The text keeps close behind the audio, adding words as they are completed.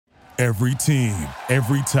Every team,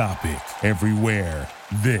 every topic, everywhere.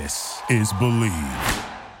 This is Believe.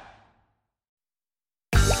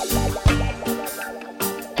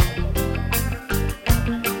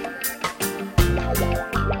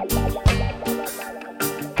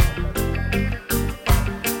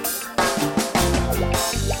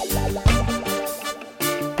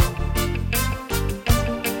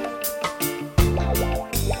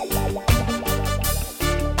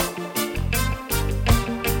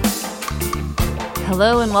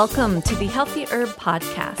 Hello and welcome to the Healthy Herb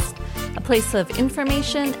Podcast, a place of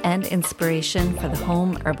information and inspiration for the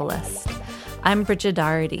home herbalist. I'm Bridget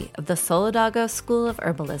Doherty of the Solidago School of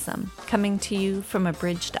Herbalism, coming to you from a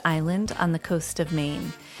bridged island on the coast of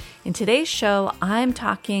Maine. In today's show, I'm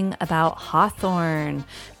talking about Hawthorn,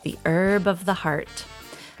 the herb of the heart.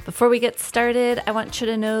 Before we get started, I want you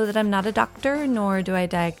to know that I'm not a doctor, nor do I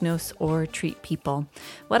diagnose or treat people.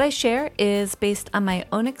 What I share is based on my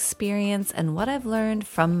own experience and what I've learned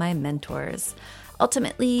from my mentors.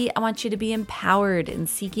 Ultimately, I want you to be empowered in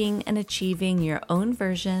seeking and achieving your own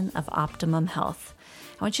version of optimum health.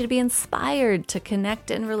 I want you to be inspired to connect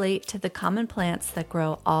and relate to the common plants that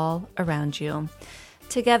grow all around you.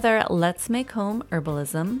 Together, let's make home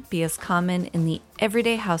herbalism be as common in the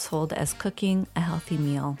everyday household as cooking a healthy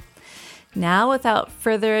meal. Now, without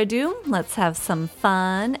further ado, let's have some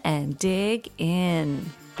fun and dig in.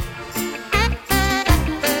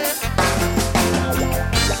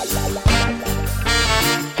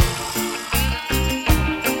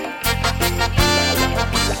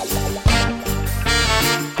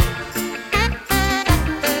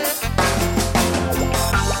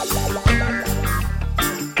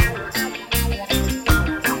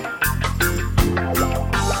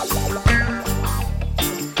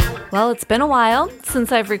 Well, it's been a while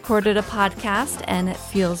since I've recorded a podcast, and it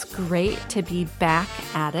feels great to be back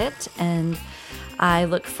at it. And I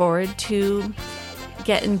look forward to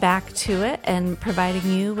getting back to it and providing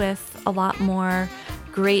you with a lot more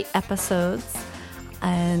great episodes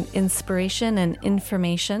and inspiration and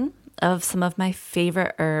information of some of my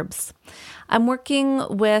favorite herbs. I'm working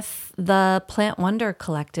with the Plant Wonder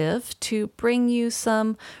Collective to bring you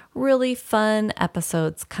some really fun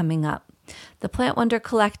episodes coming up. The Plant Wonder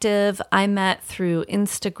Collective I met through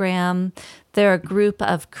Instagram. They're a group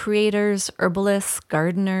of creators, herbalists,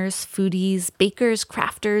 gardeners, foodies, bakers,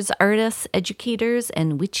 crafters, artists, educators,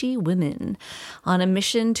 and witchy women on a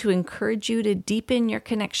mission to encourage you to deepen your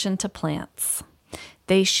connection to plants.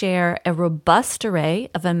 They share a robust array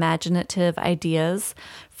of imaginative ideas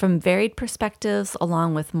from varied perspectives,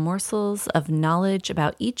 along with morsels of knowledge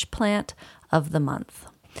about each plant of the month.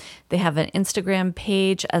 They have an Instagram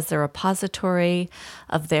page as the repository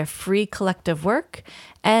of their free collective work,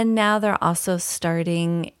 and now they're also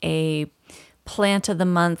starting a Plant of the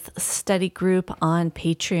Month study group on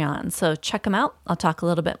Patreon. So check them out. I'll talk a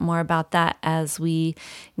little bit more about that as we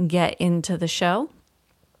get into the show.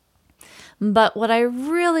 But what I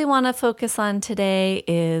really want to focus on today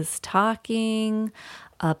is talking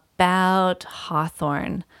about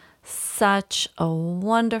Hawthorn. Such a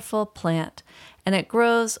wonderful plant. And it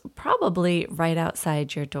grows probably right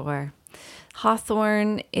outside your door.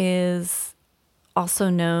 Hawthorn is also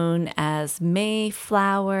known as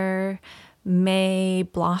Mayflower, May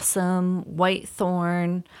Blossom,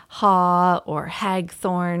 Whitethorn, Haw, or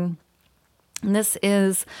Hagthorn. And this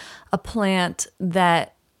is a plant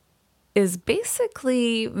that is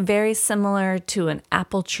basically very similar to an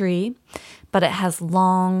apple tree, but it has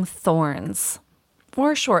long thorns.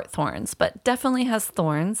 Or short thorns, but definitely has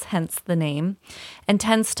thorns, hence the name, and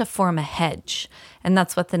tends to form a hedge. And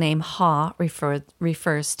that's what the name Haw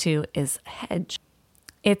refers to, is hedge.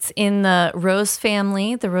 It's in the rose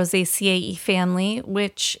family, the Rosaceae family,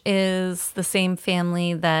 which is the same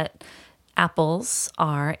family that apples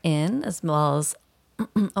are in, as well as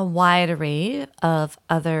a wide array of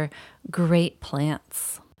other great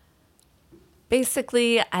plants.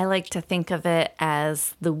 Basically, I like to think of it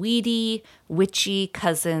as the weedy, witchy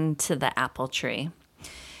cousin to the apple tree.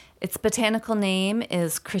 Its botanical name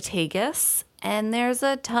is Crataegus, and there's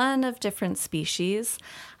a ton of different species.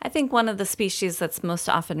 I think one of the species that's most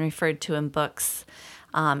often referred to in books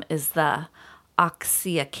is the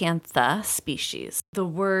Oxyacantha species. The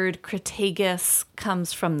word Crataegus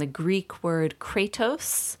comes from the Greek word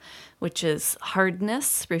kratos, which is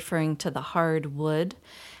hardness, referring to the hard wood.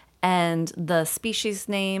 And the species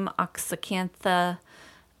name Oxyacantha,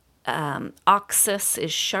 oxys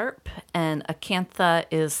is sharp and acantha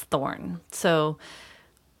is thorn. So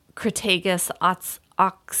Crataegus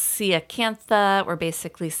oxyacantha, we're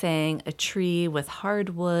basically saying a tree with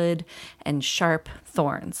hardwood and sharp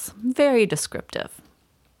thorns. Very descriptive.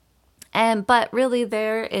 But really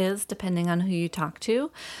there is, depending on who you talk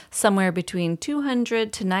to, somewhere between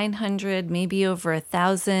 200 to 900, maybe over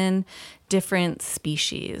 1,000 different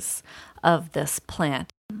species of this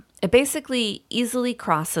plant. It basically easily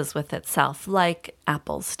crosses with itself like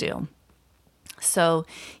apples do. So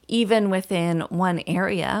even within one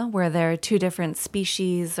area where there are two different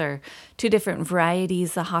species or two different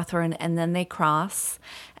varieties of hawthorn, and then they cross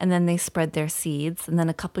and then they spread their seeds, and then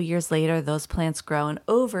a couple years later those plants grow, and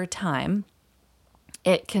over time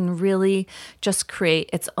it can really just create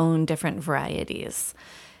its own different varieties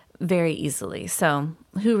very easily. So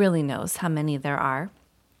who really knows how many there are?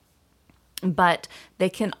 But they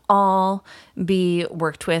can all be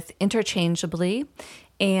worked with interchangeably.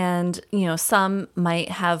 And, some might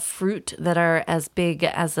have fruit that are as big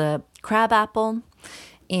as a crab apple,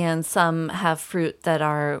 and some have fruit that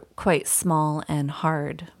are quite small and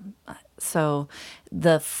hard. So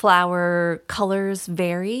the flower colors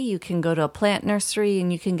vary. You can go to a plant nursery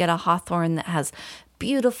and you can get a hawthorn that has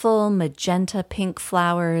beautiful magenta pink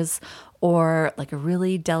flowers or like a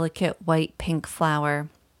really delicate white pink flower.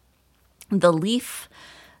 The leaf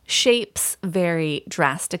shapes vary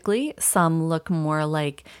drastically. Some look more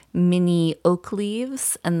like mini oak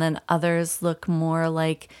leaves, and then others look more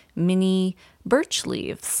like mini birch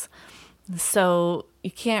leaves. So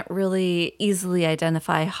you can't really easily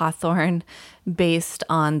identify hawthorn based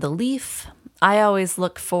on the leaf. I always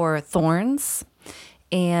look for thorns,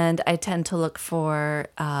 and I tend to look for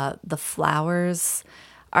the flowers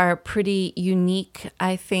are pretty unique.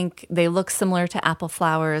 I think they look similar to apple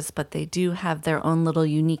flowers, but they do have their own little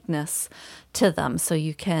uniqueness to them. So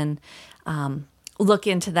you can look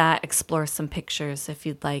into that, explore some pictures if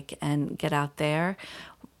you'd like, and get out there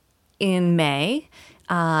in May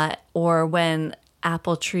or when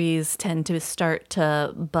apple trees tend to start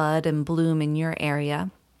to bud and bloom in your area,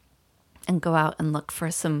 and go out and look for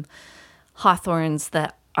some hawthorns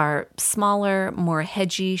that are smaller, more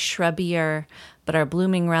hedgy, shrubbier, but are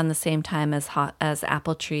blooming around the same time as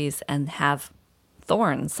apple trees and have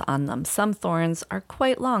thorns on them. Some thorns are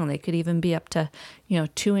quite long. They could even be up to,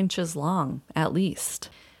 2 inches long at least.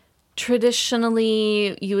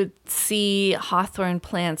 Traditionally, you would see hawthorn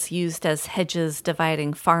plants used as hedges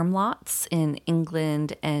dividing farm lots in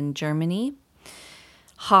England and Germany.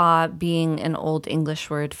 Haw being an Old English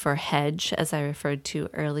word for hedge, as I referred to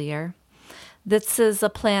earlier. This is a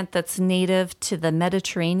plant that's native to the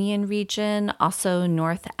Mediterranean region, also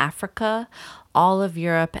North Africa, all of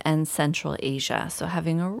Europe, and Central Asia. So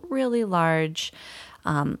having a really large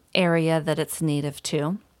area that it's native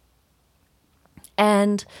to.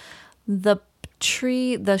 And the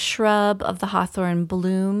shrub of the hawthorn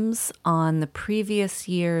blooms on the previous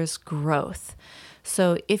year's growth.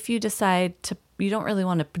 So if you decide you don't really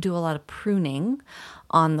want to do a lot of pruning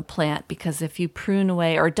on the plant, because if you prune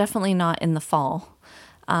away, or definitely not in the fall,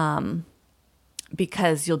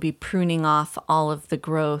 because you'll be pruning off all of the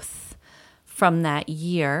growth from that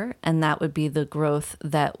year, and that would be the growth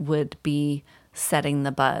that would be setting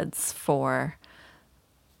the buds for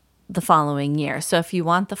the following year. So if you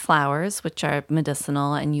want the flowers, which are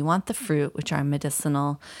medicinal, and you want the fruit, which are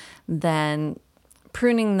medicinal, then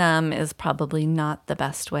pruning them is probably not the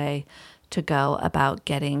best way to go about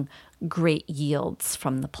getting great yields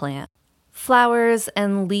from the plant. Flowers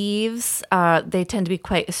and leaves, they tend to be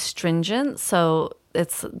quite astringent, so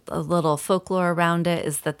it's a little folklore around it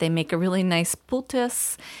is that they make a really nice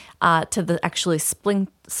poultice to the actually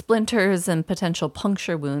splinters and potential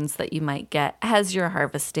puncture wounds that you might get as you're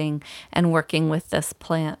harvesting and working with this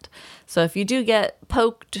plant. So if you do get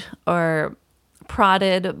poked or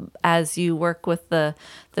prodded as you work with the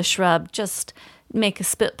shrub, just make a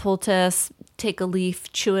spit poultice, take a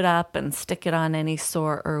leaf, chew it up, and stick it on any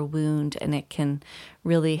sore or wound, and it can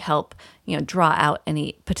really help, draw out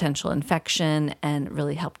any potential infection and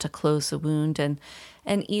really help to close the wound and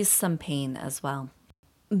ease some pain as well.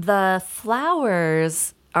 The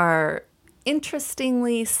flowers are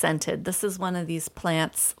interestingly scented. This is one of these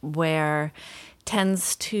plants where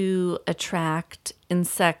tends to attract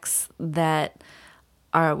insects that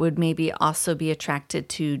would maybe also be attracted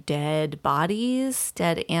to dead bodies,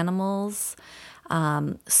 dead animals.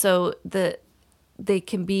 So they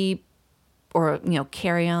can be, or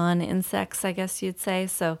carrion insects, I guess you'd say.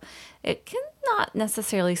 So it can not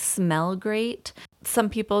necessarily smell great. Some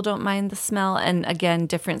people don't mind the smell, and again,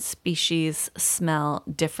 different species smell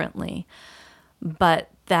differently. But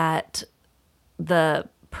that the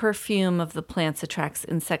perfume of the plants attracts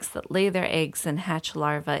insects that lay their eggs and hatch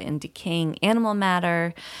larvae in decaying animal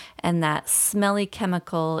matter, and that smelly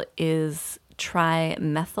chemical is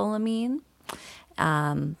trimethylamine.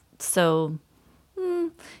 So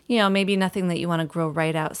maybe nothing that you want to grow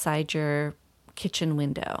right outside your kitchen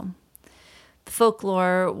window. The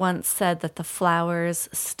folklore once said that the flowers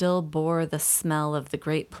still bore the smell of the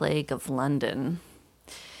Great Plague of London.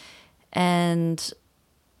 And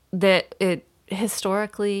that it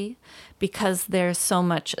historically, because there's so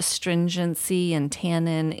much astringency and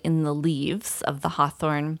tannin in the leaves of the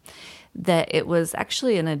hawthorn, that it was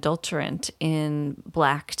actually an adulterant in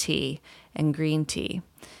black tea and green tea,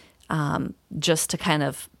 just to kind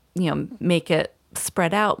of, make it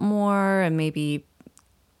spread out more and maybe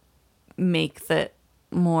make it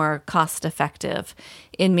more cost effective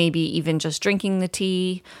in maybe even just drinking the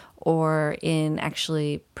tea or in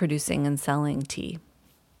actually producing and selling tea.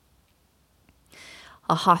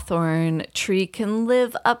 A hawthorn tree can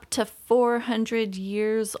live up to 400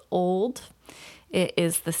 years old. It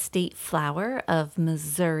is the state flower of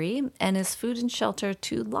Missouri and is food and shelter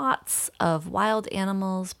to lots of wild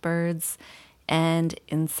animals, birds, and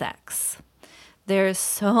insects. There's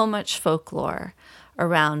so much folklore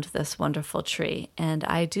around this wonderful tree, and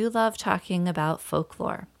I do love talking about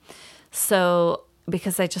folklore. So,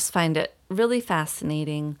 because I just find it really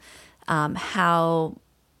fascinating how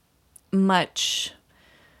much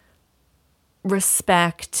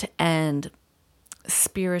respect and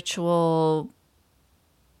spiritual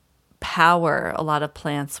power a lot of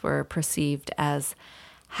plants were perceived as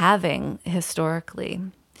having historically,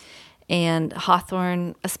 and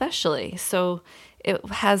hawthorn especially. So it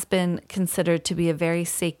has been considered to be a very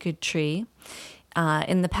sacred tree.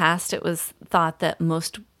 In the past, it was thought that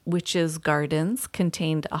most witches' gardens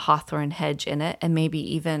contained a hawthorn hedge in it, and maybe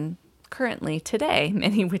even currently today,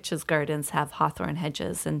 many witches' gardens have hawthorn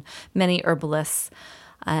hedges, and many herbalists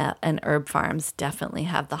and herb farms definitely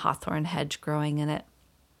have the hawthorn hedge growing in it.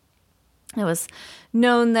 It was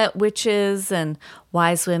known that witches and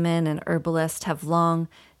wise women and herbalists have long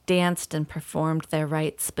danced and performed their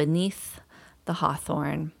rites beneath the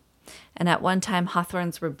hawthorn. And at one time,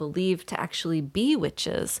 hawthorns were believed to actually be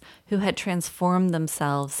witches who had transformed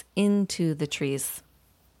themselves into the trees.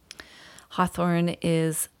 Hawthorn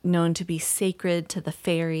is known to be sacred to the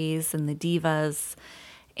fairies and the divas,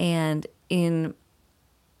 and it's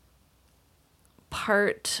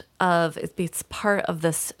part of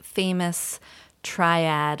this famous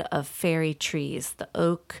triad of fairy trees, the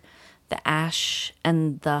oak, the ash,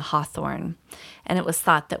 and the hawthorn. And it was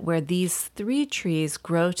thought that where these three trees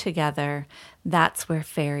grow together, that's where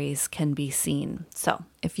fairies can be seen. So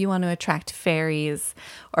if you want to attract fairies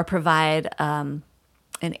or provide an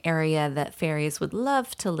area that fairies would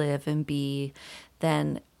love to live and be,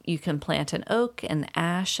 then you can plant an oak, an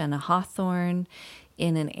ash, and a hawthorn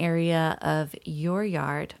in an area of your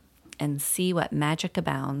yard and see what magic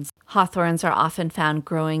abounds. Hawthorns are often found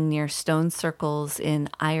growing near stone circles in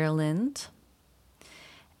Ireland.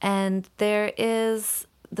 And there is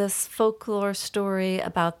this folklore story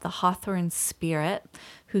about the hawthorn spirit,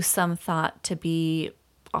 who some thought to be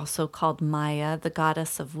also called Maya, the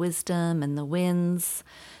goddess of wisdom and the winds.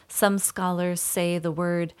 Some scholars say the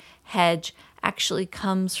word hedge actually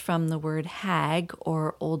comes from the word hag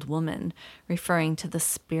or old woman, referring to the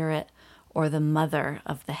spirit or the mother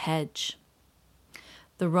of the hedge.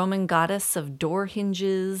 The Roman goddess of door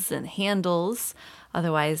hinges and handles,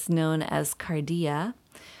 otherwise known as Cardia,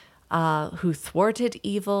 who thwarted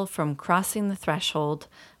evil from crossing the threshold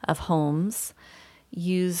of homes,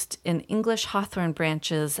 used an English hawthorn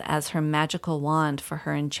branches as her magical wand for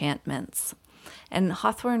her enchantments. And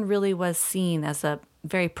hawthorn really was seen as a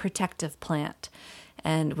very protective plant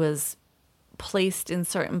and was placed in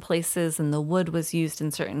certain places, and the wood was used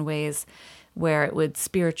in certain ways where it would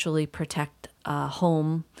spiritually protect a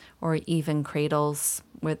home or even cradles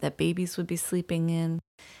where the babies would be sleeping in.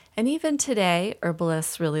 And even today,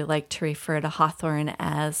 herbalists really like to refer to hawthorn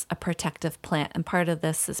as a protective plant. And part of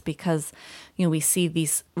this is because, we see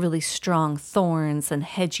these really strong thorns and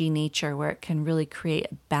hedgy nature where it can really create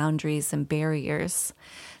boundaries and barriers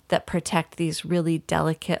that protect these really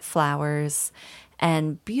delicate flowers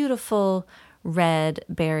and beautiful red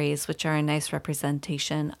berries, which are a nice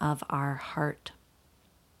representation of our heart.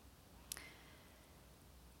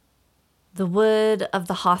 The wood of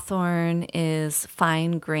the hawthorn is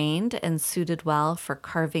fine-grained and suited well for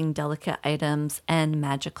carving delicate items and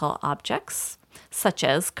magical objects, such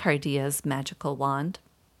as Cardia's magical wand.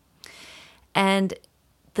 And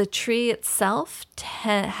the tree itself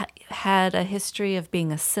had a history of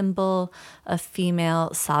being a symbol of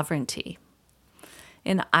female sovereignty.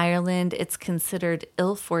 In Ireland, it's considered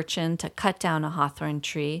ill fortune to cut down a hawthorn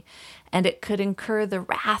tree, and it could incur the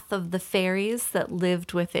wrath of the fairies that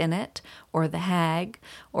lived within it, or the hag,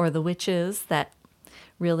 or the witches that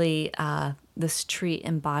really this tree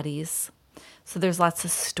embodies. So there's lots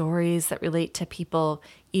of stories that relate to people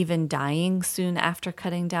even dying soon after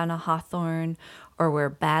cutting down a hawthorn, or where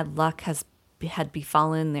bad luck had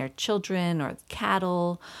befallen their children or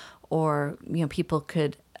cattle, or people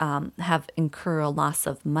could have incur a loss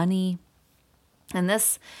of money. And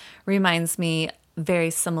this reminds me very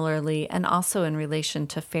similarly, and also in relation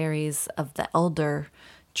to fairies, of the elder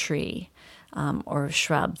tree or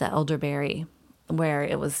shrub, the elderberry, where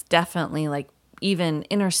it was definitely like even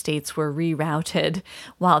interstates were rerouted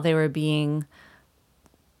while they were being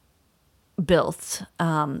built,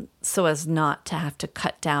 so as not to have to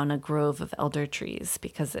cut down a grove of elder trees,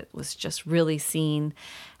 because it was just really seen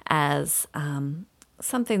as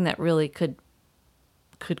something that really could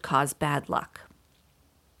cause bad luck.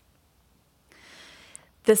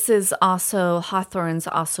 This is also, hawthorn's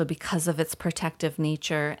also, because of its protective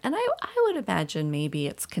nature, and I would imagine maybe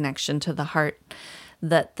its connection to the heart,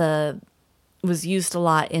 that was used a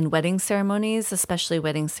lot in wedding ceremonies, especially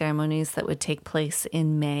wedding ceremonies that would take place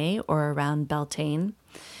in May or around Beltane,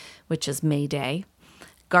 which is May Day.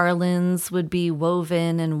 Garlands would be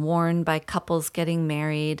woven and worn by couples getting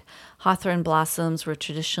married. Hawthorn blossoms were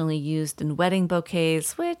traditionally used in wedding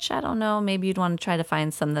bouquets, which, I don't know, maybe you'd want to try to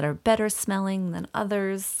find some that are better smelling than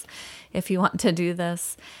others if you want to do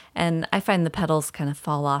this. And I find the petals kind of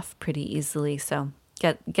fall off pretty easily, so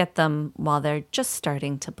get them while they're just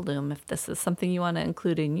starting to bloom if this is something you want to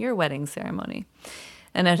include in your wedding ceremony.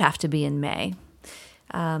 And it'd have to be in May.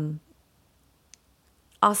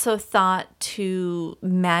 Also thought to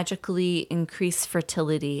magically increase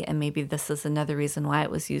fertility, and maybe this is another reason why it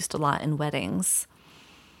was used a lot in weddings.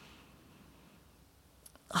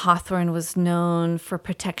 Hawthorn was known for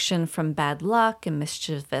protection from bad luck and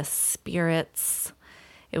mischievous spirits.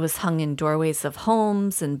 It was hung in doorways of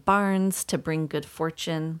homes and barns to bring good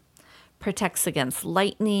fortune. Protects against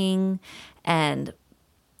lightning, and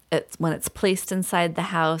when it's placed inside the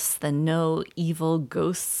house, then no evil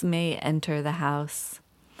ghosts may enter the house.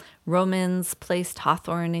 Romans placed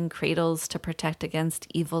hawthorn in cradles to protect against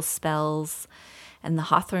evil spells, and the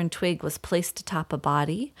hawthorn twig was placed atop a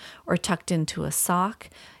body or tucked into a sock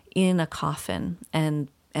in a coffin, and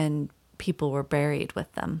people were buried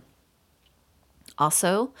with them.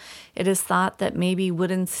 Also, it is thought that maybe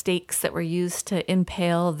wooden stakes that were used to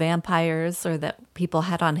impale vampires, or that people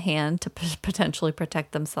had on hand to potentially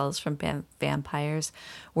protect themselves from vampires,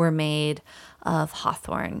 were made of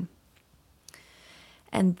hawthorn.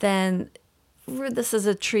 And then this is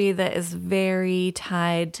a tree that is very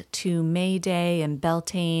tied to May Day and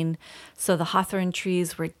Beltane. So the hawthorn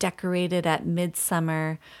trees were decorated at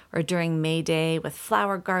midsummer or during May Day with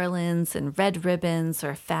flower garlands and red ribbons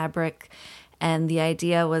or fabric. And the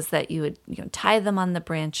idea was that you would tie them on the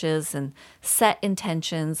branches and set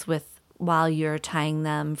intentions while you're tying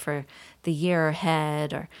them for the year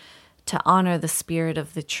ahead, or to honor the spirit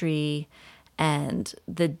of the tree and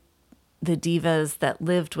the divas that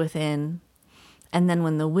lived within. And then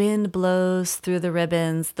when the wind blows through the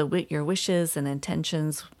ribbons, your wishes and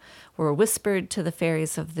intentions were whispered to the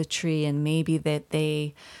fairies of the tree, and maybe that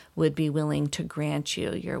they would be willing to grant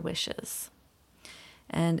you your wishes.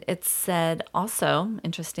 And it's said also,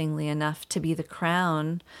 interestingly enough, to be the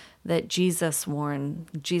crown that Jesus wore,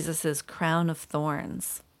 Jesus's crown of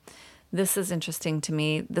thorns. This is interesting to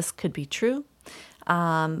me. This could be true,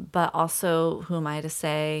 but also, who am I to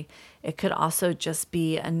say? It could also just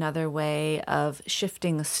be another way of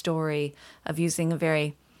shifting a story, of using a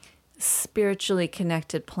very spiritually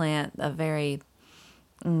connected plant, a very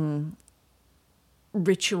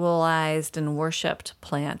ritualized and worshipped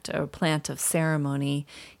plant, or plant of ceremony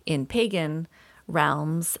in pagan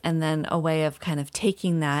realms, and then a way of kind of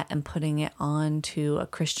taking that and putting it onto a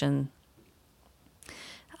Christian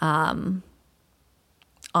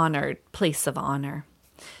honored place of honor,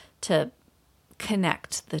 to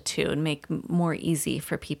connect the two and make more easy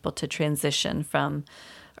for people to transition from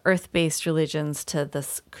earth-based religions to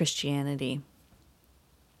this Christianity.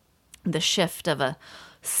 The shift of a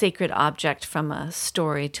sacred object from a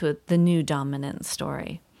story to the new dominant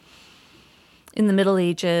story. In the Middle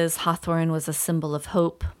Ages, hawthorn was a symbol of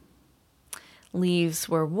hope. Leaves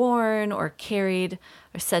were worn or carried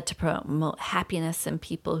or said to promote happiness in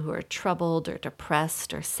people who are troubled or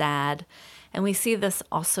depressed or sad. And we see this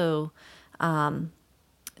also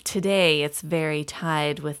today. It's very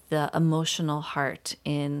tied with the emotional heart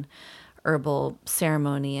in herbal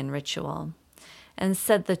ceremony and ritual. And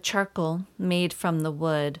said the charcoal made from the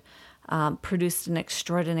wood produced an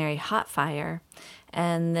extraordinary hot fire,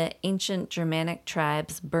 and the ancient Germanic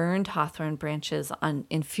tribes burned hawthorn branches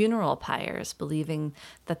in funeral pyres, believing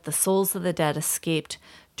that the souls of the dead escaped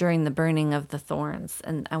during the burning of the thorns.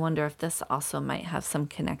 And I wonder if this also might have some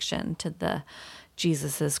connection to the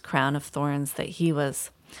Jesus's crown of thorns that he was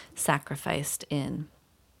sacrificed in.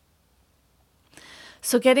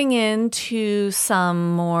 So getting into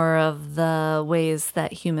some more of the ways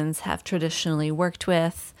that humans have traditionally worked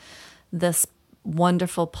with this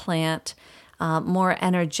wonderful plant, more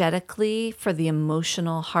energetically for the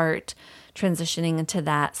emotional heart, transitioning into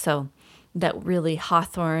that. So that really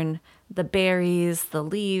hawthorn, the berries, the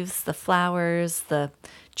leaves, the flowers, the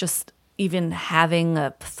just even having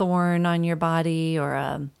a thorn on your body or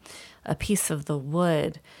a piece of the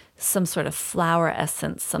wood, some sort of flower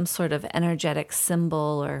essence, some sort of energetic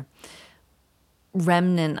symbol or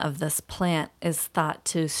remnant of this plant is thought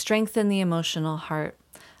to strengthen the emotional heart,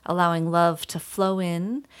 allowing love to flow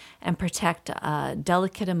in and protect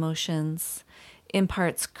delicate emotions,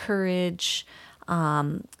 imparts courage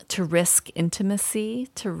to risk intimacy,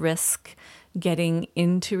 to risk getting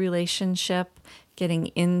into relationship, getting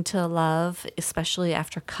into love, especially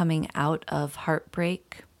after coming out of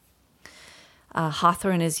heartbreak.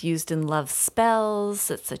 Hawthorn is used in love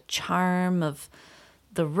spells. It's a charm of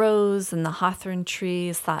the rose and the hawthorn tree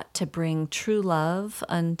is thought to bring true love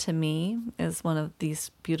unto me, is one of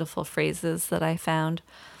these beautiful phrases that I found.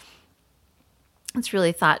 It's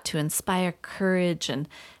really thought to inspire courage and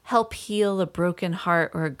help heal a broken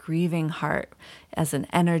heart or a grieving heart as an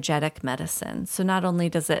energetic medicine. So not only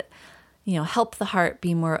does it, help the heart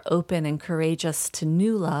be more open and courageous to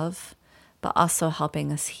new love, but also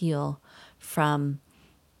helping us heal from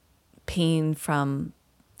pain from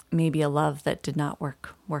maybe a love that did not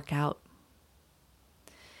work out,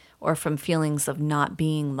 or from feelings of not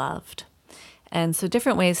being loved. And so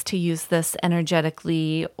different ways to use this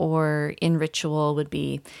energetically or in ritual would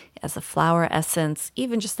be as a flower essence,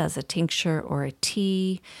 even just as a tincture or a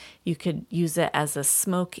tea. You could use it as a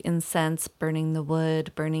smoke incense, burning the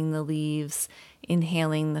wood, burning the leaves,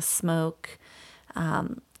 inhaling the smoke,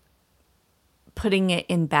 putting it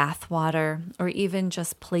in bath water, or even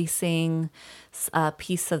just placing a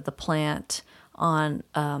piece of the plant on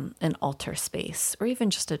an altar space, or even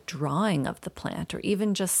just a drawing of the plant, or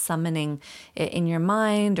even just summoning it in your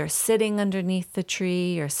mind, or sitting underneath the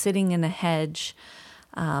tree, or sitting in a hedge.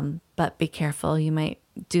 But be careful.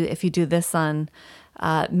 If you do this on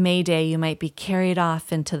May Day, you might be carried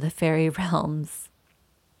off into the fairy realms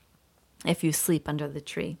if you sleep under the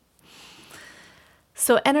tree.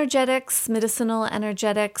 So energetics, medicinal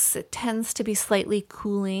energetics, it tends to be slightly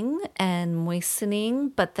cooling and moistening,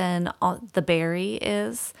 but then the berry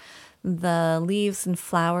is. The leaves and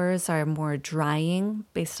flowers are more drying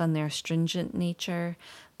based on their astringent nature,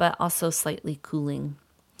 but also slightly cooling.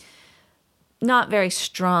 Not very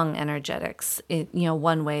strong energetics,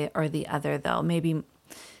 one way or the other, though. Maybe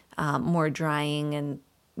more drying and,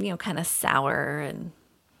 kind of sour and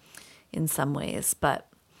in some ways, but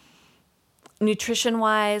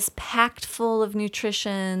nutrition-wise, packed full of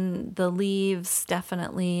nutrition, the leaves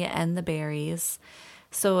definitely, and the berries.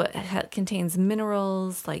 So it contains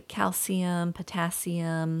minerals like calcium,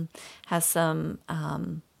 potassium, has some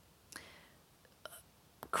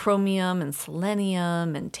chromium and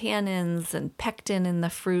selenium and tannins and pectin in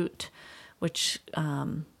the fruit, which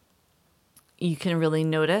you can really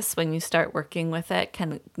notice when you start working with it.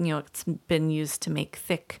 It's been used to make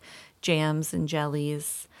thick jams and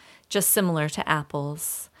jellies, just similar to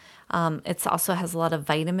apples. It also has a lot of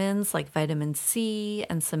vitamins like vitamin C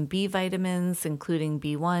and some B vitamins, including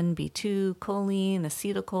B1, B2, choline,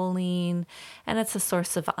 acetylcholine, and it's a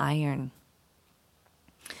source of iron.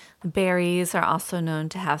 Berries are also known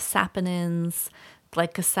to have saponins,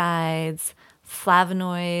 glycosides,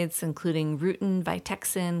 flavonoids, including rutin,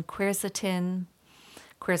 vitexin, quercetin.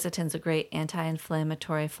 Quercetin's a great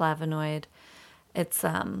anti-inflammatory flavonoid. It's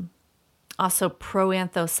also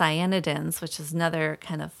proanthocyanidins, which is another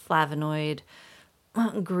kind of flavonoid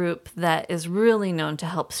group that is really known to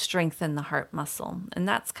help strengthen the heart muscle. And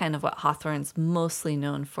that's kind of what Hawthorn's mostly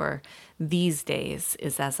known for these days,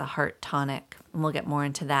 is as a heart tonic. And we'll get more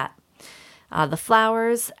into that. The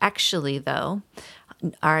flowers, actually, though,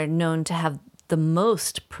 are known to have the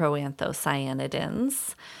most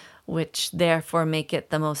proanthocyanidins, which therefore make it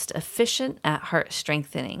the most efficient at heart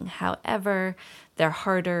strengthening. However, they're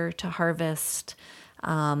harder to harvest.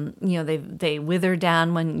 They wither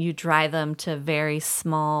down when you dry them to very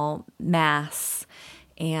small mass,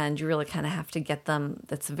 and you really kind of have to get them.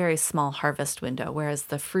 That's a very small harvest window, whereas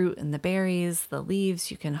the fruit and the berries, the leaves,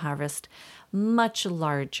 you can harvest much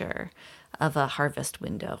larger of a harvest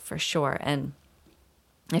window for sure. And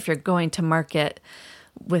if you're going to market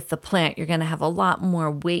with the plant, you're going to have a lot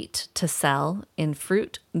more weight to sell in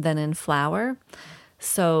fruit than in flower.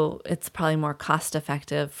 So it's probably more cost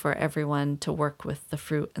effective for everyone to work with the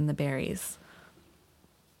fruit and the berries.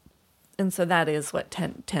 And so that is what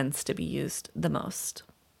tends to be used the most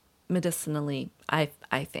medicinally, I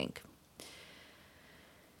think.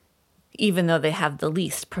 Even though they have the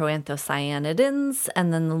least proanthocyanidins,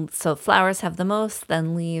 and then so flowers have the most,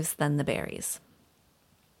 then leaves, then the berries.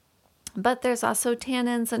 But there's also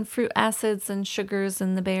tannins and fruit acids and sugars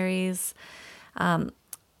in the berries.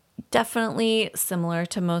 Definitely similar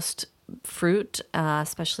to most fruit,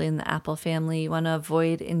 especially in the apple family. You want to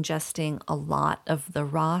avoid ingesting a lot of the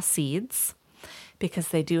raw seeds because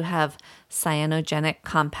they do have cyanogenic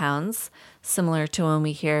compounds, similar to when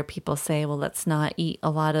we hear people say, well, let's not eat a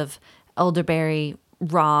lot of elderberry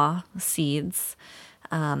raw seeds.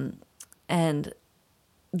 And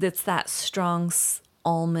it's that strong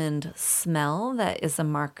almond smell that is a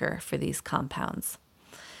marker for these compounds.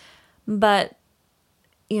 But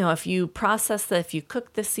if you if you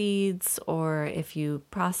cook the seeds or if you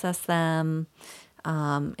process them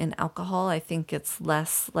in alcohol, I think it's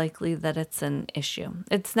less likely that it's an issue.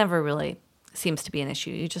 It's never really seems to be an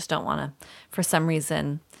issue. You just don't want to, for some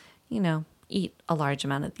reason, eat a large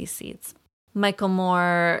amount of these seeds. Michael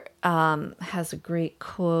Moore has a great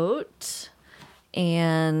quote,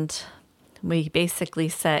 and we basically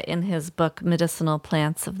said in his book, Medicinal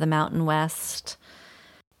Plants of the Mountain West,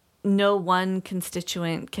 no one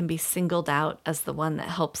constituent can be singled out as the one that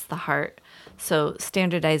helps the heart. So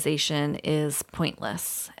standardization is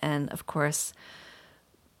pointless. And of course,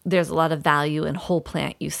 there's a lot of value in whole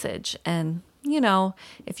plant usage. And,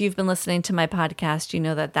 if you've been listening to my podcast, you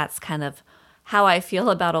know that that's kind of how I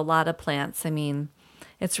feel about a lot of plants. I mean,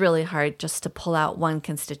 it's really hard just to pull out one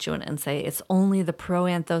constituent and say it's only the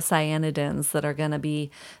proanthocyanidins that are going to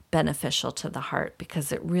be beneficial to the heart,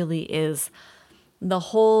 because it really is the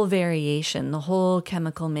whole variation, the whole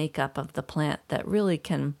chemical makeup of the plant that really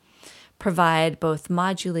can provide both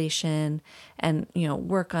modulation and,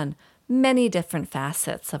 work on many different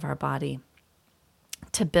facets of our body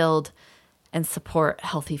to build and support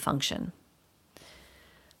healthy function.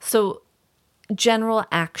 So general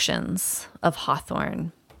actions of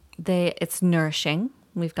hawthorn, it's nourishing.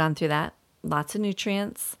 We've gone through that. Lots of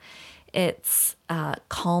nutrients. It's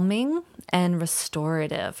calming and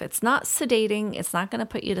restorative. It's not sedating. It's not going to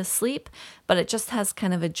put you to sleep, but it just has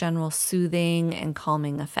kind of a general soothing and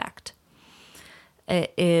calming effect.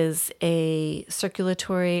 It is a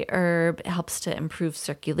circulatory herb. It helps to improve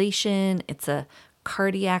circulation. It's a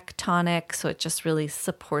cardiac tonic, so it just really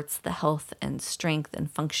supports the health and strength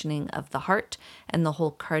and functioning of the heart and the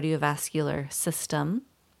whole cardiovascular system.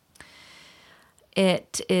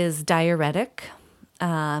 It is diuretic.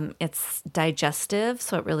 It's digestive,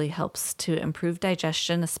 so it really helps to improve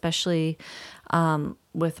digestion, especially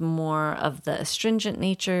with more of the astringent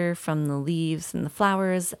nature from the leaves and the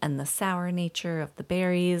flowers and the sour nature of the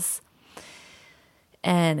berries.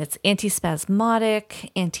 And it's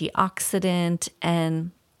antispasmodic, antioxidant, and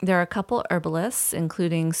there are a couple herbalists,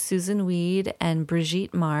 including Susan Weed and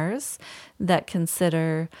Brigitte Mars, that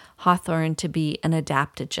consider hawthorn to be an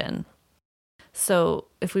adaptogen. So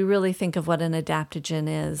if we really think of what an adaptogen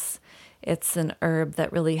is, it's an herb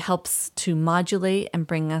that really helps to modulate and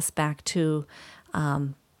bring us back to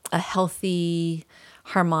a healthy,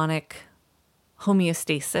 harmonic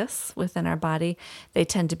homeostasis within our body. They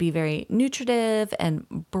tend to be very nutritive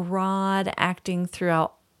and broad, acting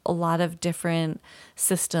throughout a lot of different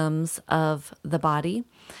systems of the body.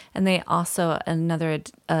 And they also, another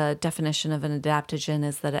definition of an adaptogen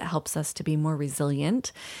is that it helps us to be more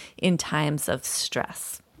resilient in times of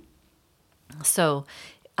stress. So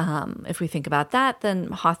if we think about that, then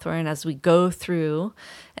hawthorn, as we go through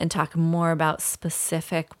and talk more about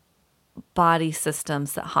specific body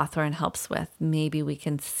systems that hawthorn helps with, maybe we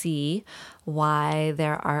can see why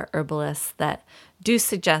there are herbalists that do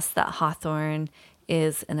suggest that hawthorn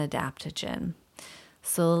is an adaptogen.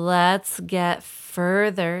 So let's get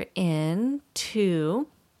further into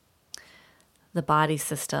the body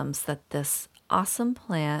systems that this awesome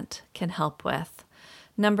plant can help with.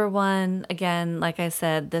 Number one, again, like I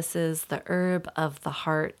said, this is the herb of the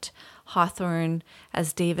heart. Hawthorn,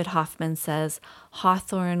 as David Hoffman says,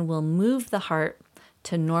 hawthorn will move the heart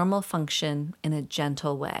to normal function in a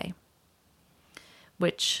gentle way,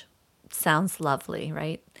 which sounds lovely,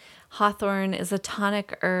 right? Hawthorn is a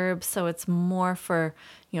tonic herb, so it's more for,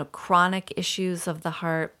 chronic issues of the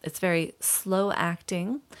heart. It's very slow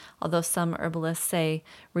acting, although some herbalists say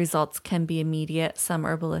results can be immediate. Some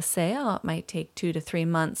herbalists say, it might take 2 to 3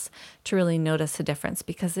 months to really notice a difference,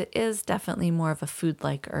 because it is definitely more of a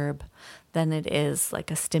food-like herb than it is like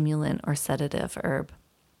a stimulant or sedative herb.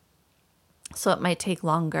 So it might take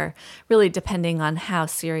longer, really depending on how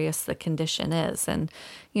serious the condition is. And,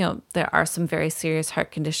 there are some very serious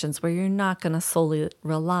heart conditions where you're not going to solely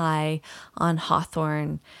rely on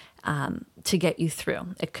Hawthorn to get you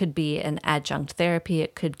through. It could be an adjunct therapy.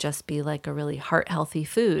 It could just be like a really heart-healthy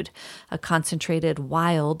food, a concentrated,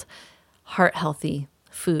 wild, heart-healthy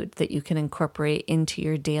food that you can incorporate into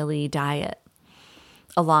your daily diet,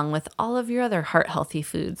 along with all of your other heart-healthy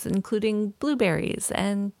foods, including blueberries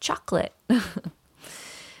and chocolate,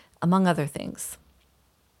 among other things.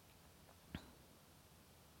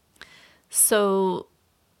 So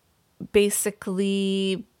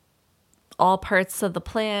basically, all parts of the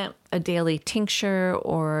plant, a daily tincture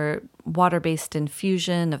or water-based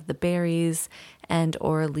infusion of the berries and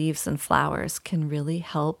or leaves and flowers can really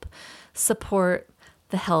help support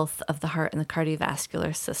the health of the heart and the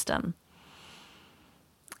cardiovascular system.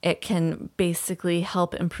 It can basically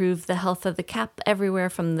help improve the health of the everywhere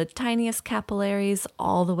from the tiniest capillaries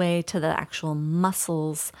all the way to the actual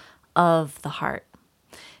muscles of the heart.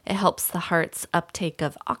 It helps the heart's uptake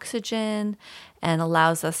of oxygen and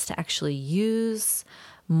allows us to actually use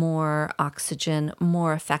more oxygen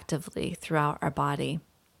more effectively throughout our body.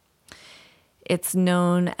 It's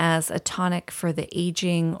known as a tonic for the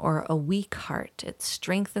aging or a weak heart. It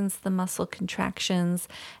strengthens the muscle contractions,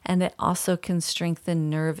 and it also can strengthen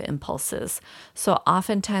nerve impulses. So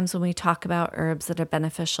oftentimes when we talk about herbs that are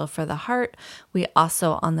beneficial for the heart, we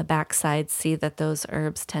also on the backside see that those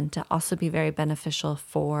herbs tend to also be very beneficial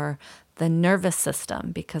for the nervous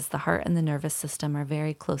system, because the heart and the nervous system are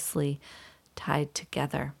very closely tied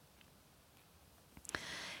together.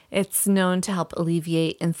 It's known to help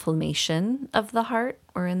alleviate inflammation of the heart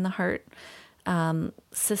or in the heart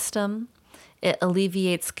system. It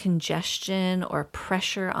alleviates congestion or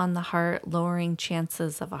pressure on the heart, lowering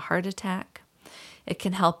chances of a heart attack. It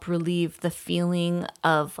can help relieve the feeling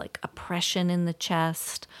of like oppression in the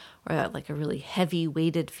chest or like a really heavy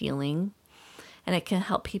weighted feeling. And it can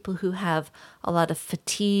help people who have a lot of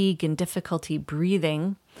fatigue and difficulty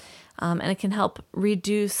breathing. And it can help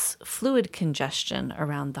reduce fluid congestion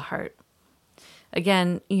around the heart.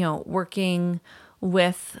 Again, working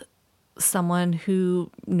with someone who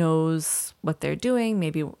knows what they're doing,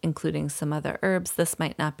 maybe including some other herbs. This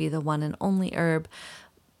might not be the one and only herb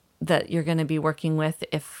that you're going to be working with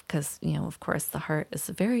because, of course, the heart is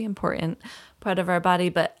a very important part of our body,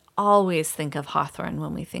 but always think of Hawthorn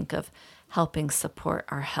when we think of helping support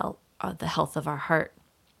our health, the health of our heart.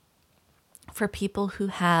 For people who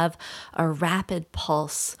have a rapid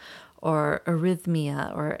pulse or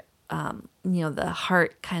arrhythmia or, the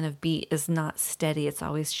heart kind of beat is not steady, it's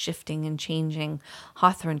always shifting and changing,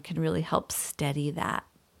 Hawthorn can really help steady that.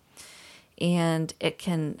 And it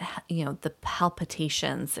can, the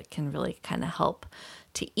palpitations, it can really kind of help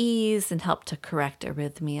to ease and help to correct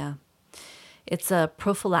arrhythmia. It's a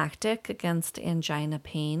prophylactic against angina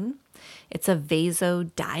pain. It's a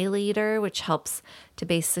vasodilator, which helps to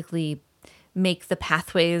basically make the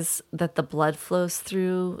pathways that the blood flows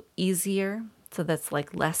through easier. So that's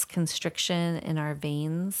like less constriction in our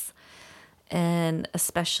veins, and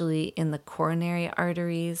especially in the coronary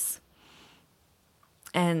arteries.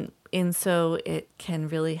 And so it can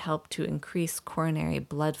really help to increase coronary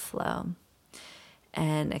blood flow.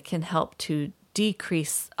 And it can help to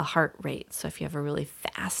decrease a heart rate. So if you have a really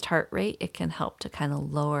fast heart rate, it can help to kind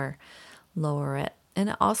of lower it. And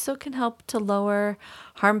it also can help to lower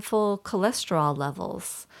harmful cholesterol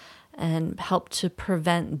levels and help to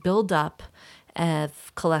prevent buildup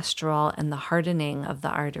of cholesterol and the hardening of the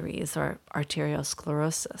arteries or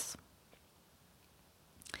arteriosclerosis.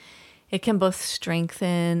 It can both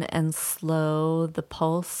strengthen and slow the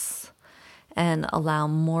pulse and allow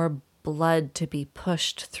more blood to be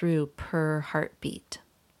pushed through per heartbeat.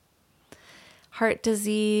 Heart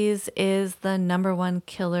disease is the number one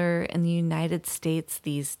killer in the United States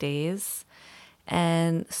these days.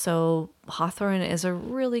 And so Hawthorn is a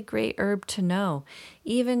really great herb to know,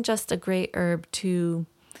 even just a great herb to,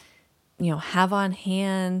 have on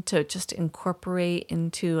hand, to just incorporate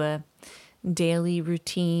into a daily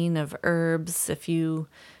routine of herbs. If you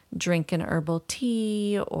drink an herbal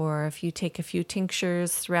tea or if you take a few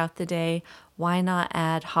tinctures throughout the day, why not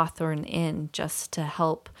add Hawthorn in just to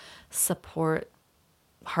help support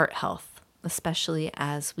heart health, especially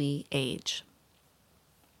as we age?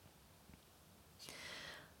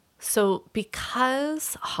 So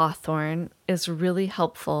because Hawthorn is really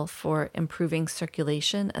helpful for improving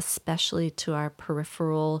circulation, especially to our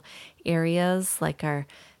peripheral areas like our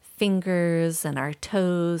fingers and our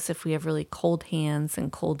toes, if we have really cold hands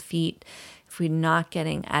and cold feet, If we're not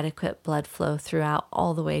getting adequate blood flow throughout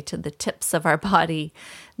all the way to the tips of our body,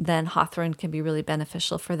 then Hawthorn can be really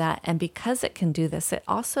beneficial for that. And because it can do this, it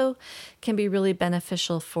also can be really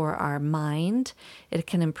beneficial for our mind. It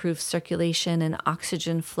can improve circulation and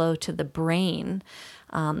oxygen flow to the brain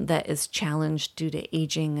that is challenged due to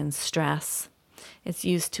aging and stress. It's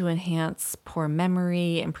used to enhance poor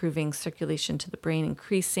memory, improving circulation to the brain,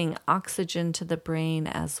 increasing oxygen to the brain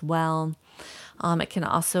as well. It can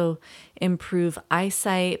also improve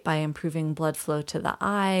eyesight by improving blood flow to the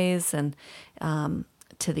eyes and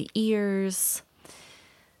to the ears.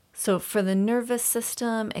 So for the nervous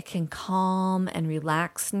system, it can calm and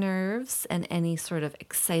relax nerves and any sort of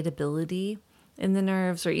excitability in the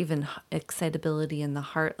nerves or even excitability in the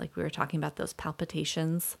heart, like we were talking about those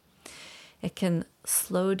palpitations. It can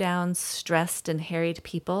slow down stressed and harried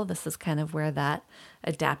people. This is kind of where that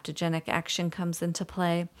adaptogenic action comes into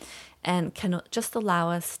play, and can just allow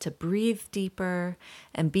us to breathe deeper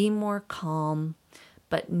and be more calm,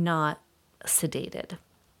 but not sedated.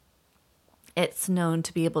 It's known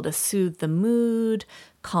to be able to soothe the mood,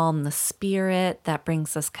 calm the spirit. That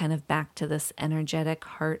brings us kind of back to this energetic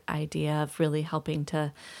heart idea of really helping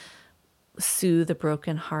to soothe a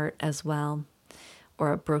broken heart as well,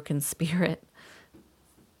 or a broken spirit.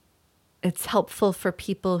 It's helpful for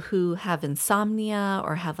people who have insomnia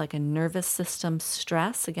or have like a nervous system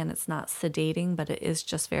stress. Again, it's not sedating, but it is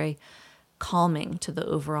just very calming to the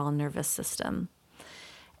overall nervous system.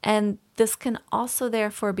 And this can also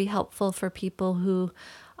therefore be helpful for people who,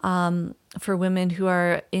 for women who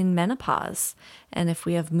are in menopause. And if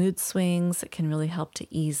we have mood swings, it can really help to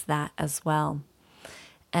ease that as well.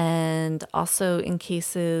 And also in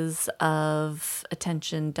cases of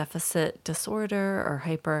attention deficit disorder or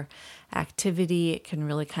hyperactivity, it can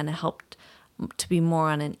really kind of help to be more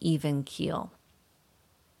on an even keel.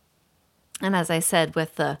 And as I said,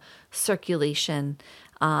 with the circulation,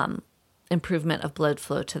 improvement of blood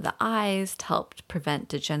flow to the eyes to help prevent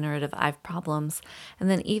degenerative eye problems. And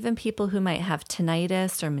then even people who might have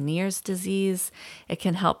tinnitus or Meniere's disease, it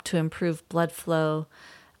can help to improve blood flow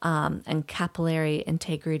and capillary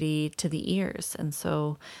integrity to the ears. And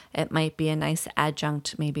so it might be a nice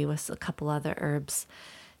adjunct, maybe with a couple other herbs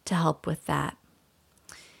to help with that.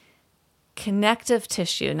 Connective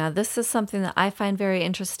tissue. Now, this is something that I find very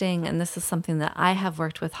interesting, and this is something that I have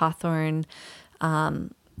worked with Hawthorn,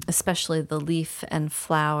 especially the leaf and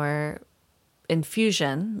flower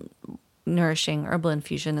infusion. Nourishing herbal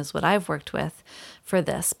infusion is what I've worked with for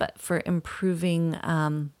this, but for improving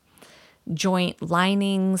joint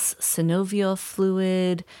linings, synovial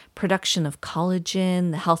fluid, production of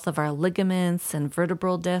collagen, the health of our ligaments and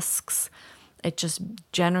vertebral discs. It just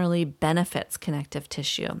generally benefits connective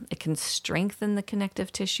tissue. It can strengthen the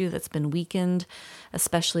connective tissue that's been weakened,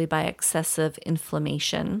 especially by excessive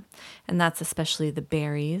inflammation. And that's especially the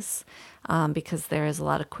berries, because there is a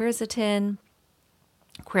lot of quercetin.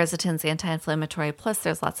 Quercetin's anti-inflammatory, plus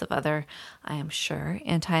there's lots of other, I am sure,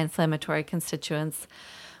 anti-inflammatory constituents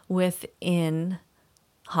within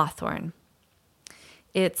Hawthorn.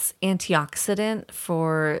 It's antioxidant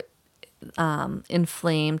for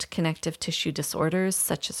inflamed connective tissue disorders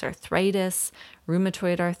such as arthritis,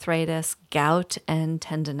 rheumatoid arthritis, gout, and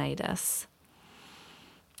tendinitis.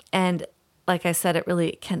 And like I said, it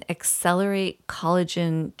really can accelerate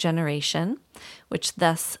collagen generation, which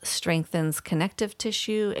thus strengthens connective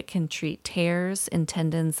tissue. It can treat tears in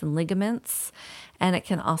tendons and ligaments, and it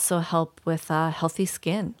can also help with healthy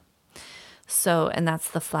skin. So, and that's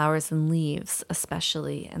the flowers and leaves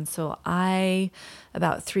especially. And so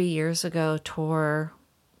about 3 years ago, tore,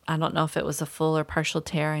 I don't know if it was a full or partial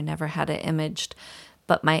tear, I never had it imaged,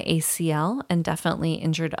 but my ACL, and definitely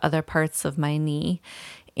injured other parts of my knee.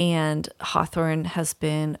 And Hawthorn has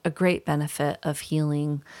been a great benefit of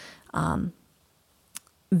healing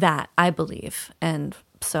that, I believe. And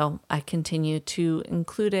so I continue to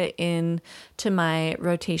include it into my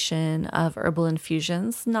rotation of herbal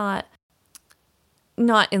infusions, not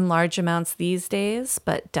in large amounts these days,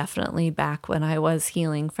 but definitely back when I was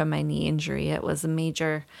healing from my knee injury, it was a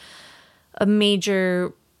major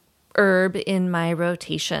herb in my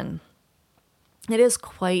rotation. It is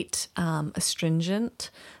quite astringent,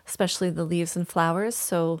 especially the leaves and flowers,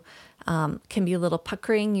 so can be a little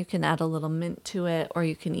puckering. You can add a little mint to it, or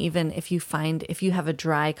you can even, if you have a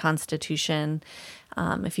dry constitution,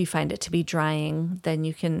 if you find it to be drying, then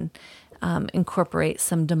you can incorporate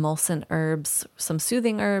some demulcent herbs, some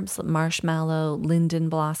soothing herbs, marshmallow, linden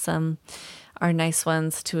blossom are nice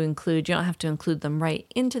ones to include. You don't have to include them right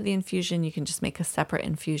into the infusion. You can just make a separate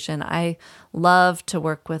infusion. I love to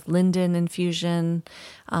work with linden infusion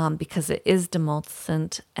because it is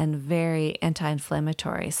demulcent and very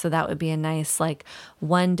anti-inflammatory. So that would be a nice, like,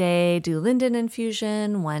 one day do linden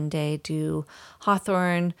infusion, one day do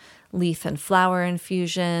hawthorn leaf and flower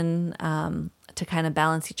infusion, to kind of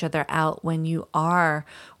balance each other out when you are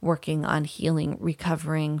working on healing,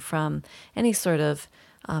 recovering from any sort of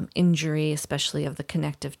injury, especially of the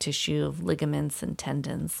connective tissue, of ligaments and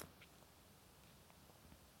tendons.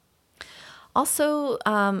 Also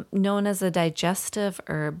known as a digestive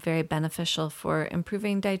herb, very beneficial for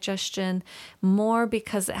improving digestion, more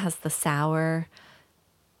because it has the sour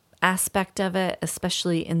aspect of it,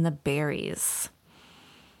 especially in the berries.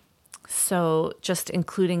 So just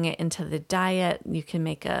including it into the diet, you can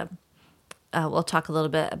make we'll talk a little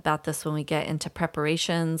bit about this when we get into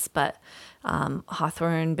preparations, but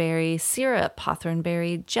hawthorn berry syrup, hawthorn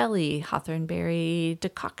berry jelly, hawthorn berry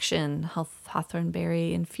decoction, hawthorn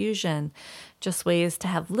berry infusion, just ways to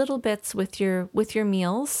have little bits with your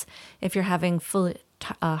meals if you're having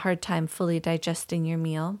a hard time fully digesting your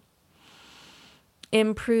meal.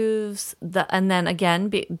 Improves and then again,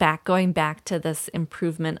 going back to this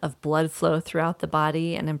improvement of blood flow throughout the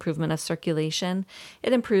body and improvement of circulation.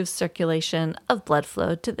 It improves circulation of blood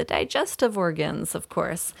flow to the digestive organs, of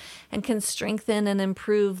course, and can strengthen and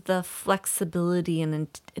improve the flexibility and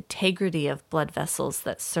integrity of blood vessels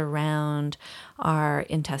that surround our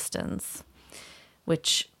intestines,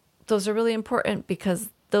 which those are really important because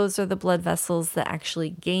those are the blood vessels that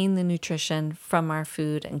actually gain the nutrition from our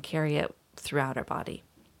food and carry it throughout our body.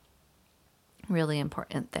 Really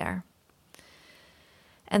important there.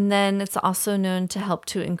 And then it's also known to help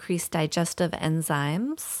to increase digestive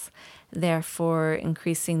enzymes, therefore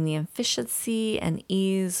increasing the efficiency and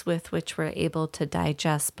ease with which we're able to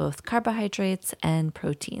digest both carbohydrates and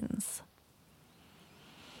proteins.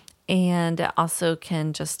 And it also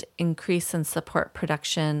can just increase and support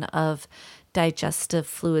production of digestive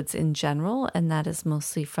fluids in general, and that is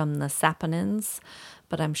mostly from the saponins,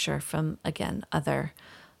 but I'm sure from, again, a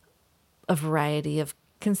variety of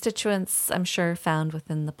constituents, I'm sure, found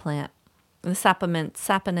within the plant. The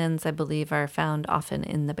saponins, I believe, are found often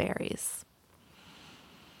in the berries.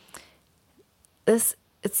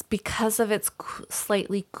 It's because of its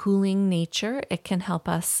slightly cooling nature, it can help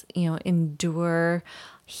us, endure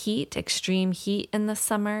heat, extreme heat in the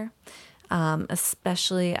summer.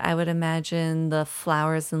 Especially, I would imagine the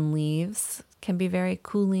flowers and leaves can be very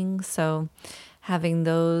cooling. So having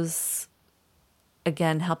those,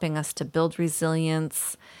 again, helping us to build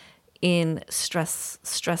resilience in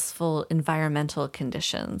stressful environmental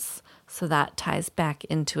conditions. So that ties back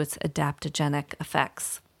into its adaptogenic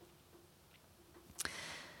effects.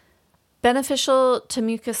 Beneficial to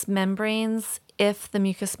mucous membranes if the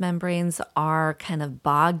mucous membranes are kind of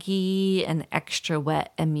boggy and extra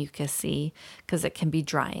wet and mucousy, because it can be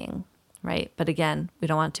drying, right? But again, we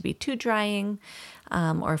don't want it to be too drying,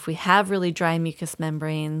 or if we have really dry mucous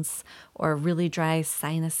membranes or really dry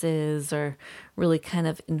sinuses or really kind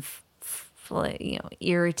of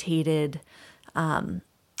irritated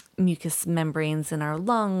mucous membranes in our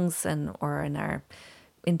lungs or in our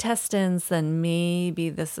intestines, then maybe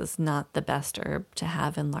this is not the best herb to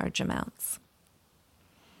have in large amounts.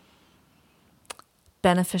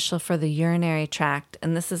 Beneficial for the urinary tract,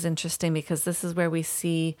 and this is interesting because this is where we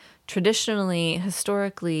see traditionally,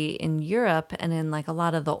 historically in Europe and in like a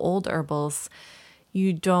lot of the old herbals,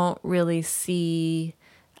 you don't really see,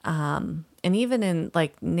 and even in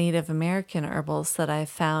like Native American herbals that I've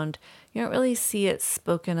found, you don't really see it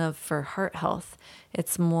spoken of for heart health.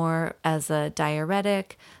 It's more as a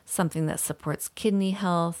diuretic, something that supports kidney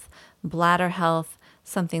health, bladder health,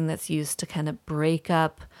 something that's used to kind of break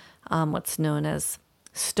up what's known as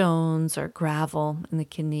stones or gravel in the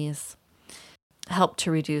kidneys, help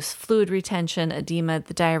to reduce fluid retention, edema,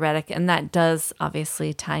 the diuretic, and that does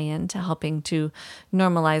obviously tie in to helping to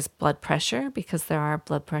normalize blood pressure because there are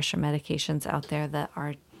blood pressure medications out there that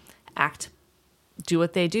do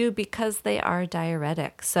what they do because they are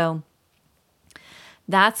diuretic. So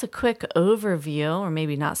that's a quick overview, or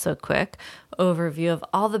maybe not so quick, overview of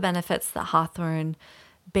all the benefits that hawthorn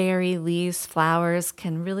berry, leaves, flowers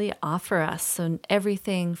can really offer us. So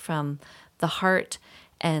everything from the heart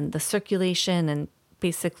and the circulation, and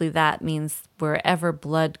basically that means wherever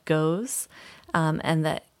blood goes, and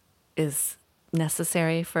that is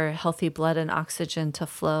necessary for healthy blood and oxygen to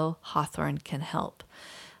flow, hawthorn can help.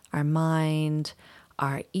 Our mind,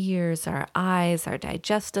 our ears, our eyes, our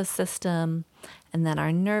digestive system, and then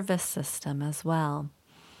our nervous system as well.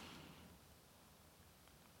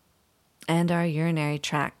 And our urinary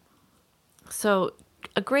tract. So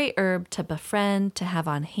a great herb to befriend, to have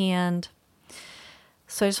on hand.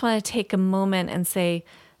 So I just want to take a moment and say,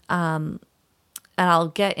 and I'll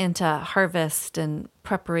get into harvest and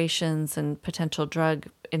preparations and potential drug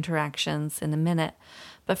interactions in a minute.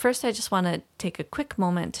 But first, I just want to take a quick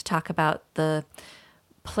moment to talk about the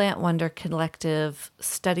Plant Wonder Collective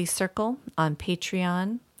Study Circle on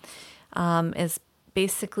Patreon. Is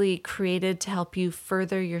basically created to help you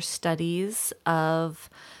further your studies of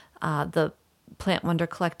the Plant Wonder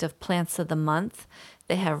Collective Plants of the Month.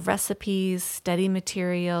 They have recipes, study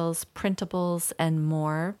materials, printables, and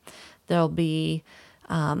more. There'll be,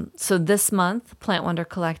 so this month, Plant Wonder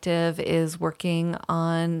Collective is working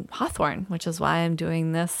on Hawthorn, which is why I'm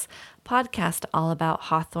doing this podcast all about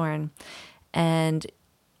Hawthorn. And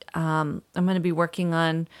I'm going to be working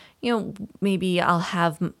on, maybe I'll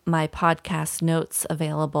have my podcast notes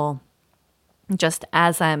available just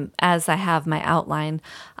as I have my outline.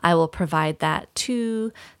 I will provide that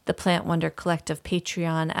to the Plant Wonder Collective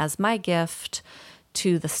Patreon as my gift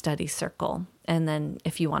to the study circle. And then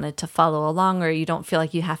if you wanted to follow along, or you don't feel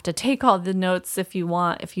like you have to take all the notes, if you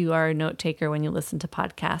are a note taker when you listen to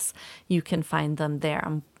podcasts, you can find them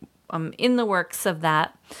there. I'm in the works of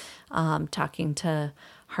that, talking to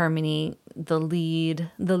Harmony, the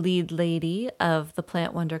lead lady of the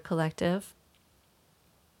Plant Wonder Collective.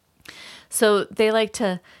 So they'd like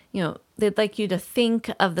you to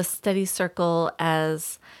think of the study circle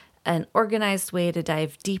as an organized way to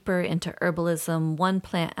dive deeper into herbalism, one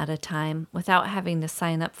plant at a time, without having to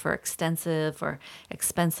sign up for extensive or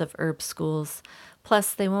expensive herb schools.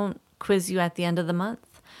 Plus, they won't quiz you at the end of the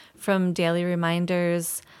month. From daily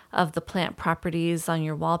reminders of the plant properties on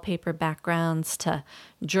your wallpaper backgrounds to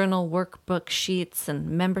journal workbook sheets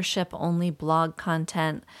and membership-only blog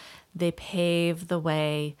content, they pave the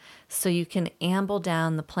way so you can amble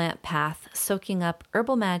down the plant path, soaking up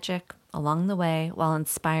herbal magic along the way while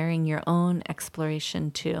inspiring your own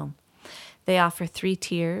exploration too. They offer 3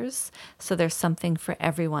 tiers, so there's something for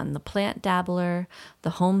everyone: the plant dabbler,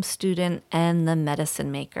 the home student, and the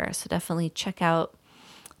medicine maker. So definitely check out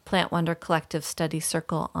Plant Wonder Collective Study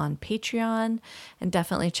Circle on Patreon, and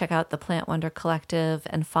definitely check out the Plant Wonder Collective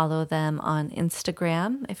and follow them on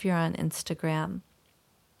Instagram if you're on Instagram.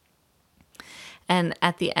 And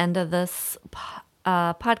at the end of this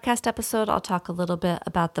podcast episode, I'll talk a little bit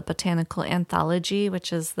about the Botanical Anthology,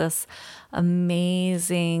 which is this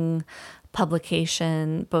amazing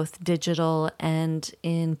publication, both digital and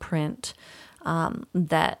in print,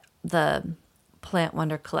 that the Plant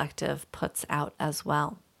Wonder Collective puts out as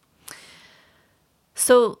well.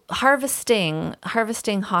 So harvesting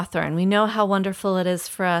hawthorn, we know how wonderful it is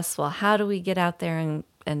for us. Well, how do we get out there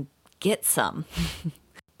and get some?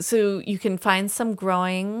 So you can find some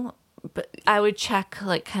growing, but I would check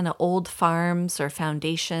like kind of old farms or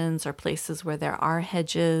foundations or places where there are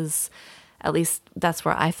hedges. At least that's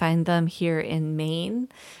where I find them here in Maine,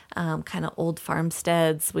 kind of old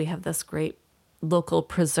farmsteads. We have this great local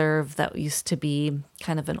preserve that used to be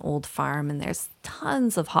kind of an old farm, and there's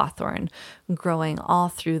tons of hawthorn growing all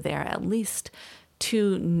through there, at least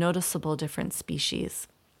 2 noticeable different species,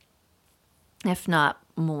 if not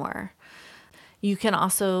more. You can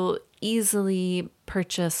also easily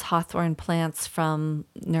purchase hawthorn plants from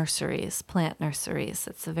nurseries, plant nurseries.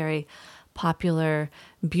 It's a very popular,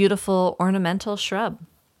 beautiful, ornamental shrub.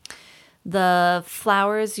 The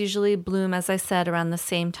flowers usually bloom, as I said, around the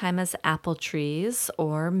same time as apple trees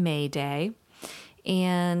or May Day.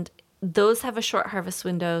 And those have a short harvest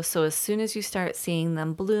window, so as soon as you start seeing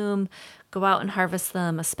them bloom, go out and harvest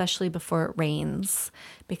them, especially before it rains,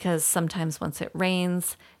 because sometimes once it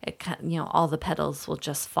rains, all the petals will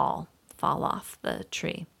just fall off the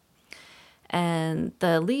tree. And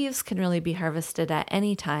the leaves can really be harvested at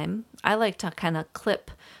any time. I like to kind of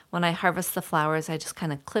clip, when I harvest the flowers, I just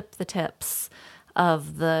kind of clip the tips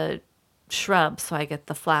of the shrub so I get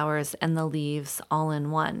the flowers and the leaves all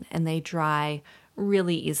in one, and they dry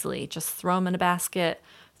really easily. Just throw them in a basket,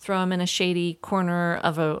 throw them in a shady corner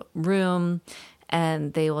of a room,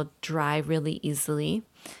 and they will dry really easily.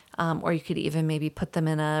 Or you could even maybe put them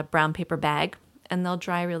in a brown paper bag, and they'll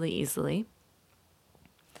dry really easily.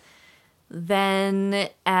 Then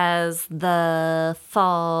as the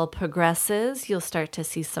fall progresses, you'll start to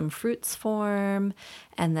see some fruits form,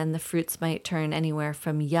 and then the fruits might turn anywhere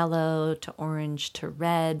from yellow to orange to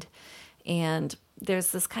red. And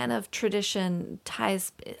there's this kind of tradition,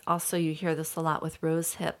 ties, also you hear this a lot with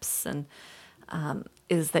rose hips, and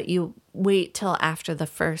is that you wait till after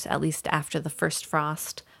at least after the first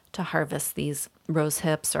frost to harvest these rose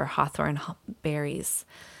hips or hawthorn berries.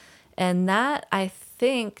 And that, I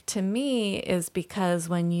think, to me, is because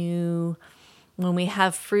when when we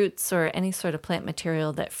have fruits or any sort of plant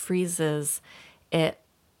material that freezes, it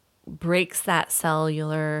breaks that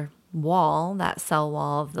cellular wall, that cell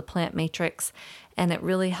wall of the plant matrix, and it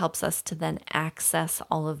really helps us to then access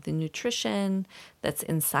all of the nutrition that's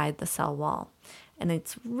inside the cell wall. And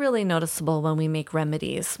it's really noticeable when we make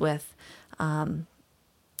remedies with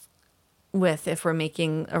if we're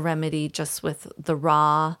making a remedy just with the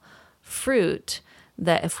raw fruit,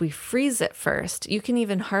 that if we freeze it first, you can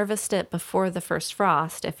even harvest it before the first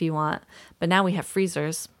frost if you want. But now we have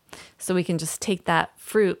freezers, so we can just take that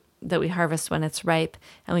fruit that we harvest when it's ripe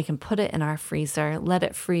and we can put it in our freezer, let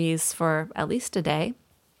it freeze for at least a day,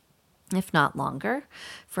 if not longer,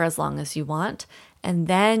 for as long as you want. And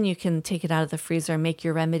then you can take it out of the freezer, make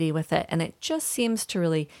your remedy with it. And it just seems to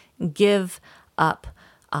really give up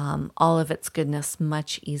all of its goodness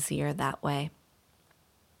much easier that way.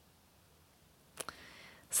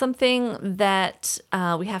 Something that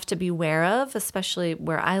we have to be aware of, especially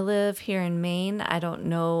where I live here in Maine, I don't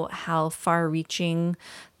know how far-reaching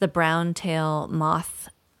the brown-tail moth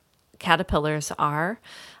caterpillars are.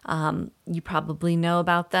 You probably know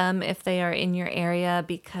about them if they are in your area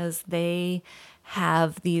because they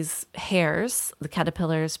have these hairs. The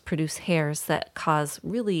caterpillars produce hairs that cause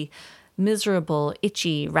really miserable,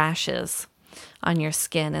 itchy rashes on your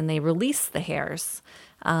skin, and they release the hairs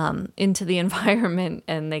into the environment,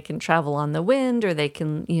 and they can travel on the wind, or they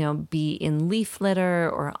can, be in leaf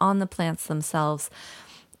litter or on the plants themselves.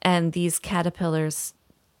 And these caterpillars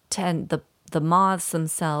the moths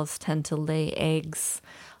themselves tend to lay eggs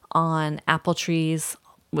on apple trees,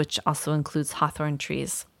 which also includes hawthorn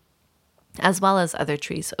trees, as well as other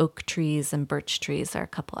trees. Oak trees and birch trees are a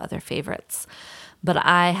couple other favorites. But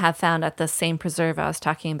I have found at the same preserve I was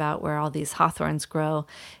talking about where all these hawthorns grow,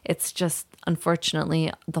 it's just,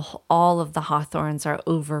 unfortunately, all of the hawthorns are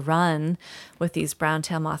overrun with these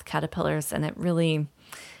brown-tail moth caterpillars, and it really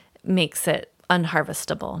makes it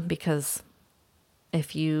unharvestable because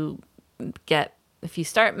if you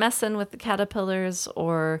start messing with the caterpillars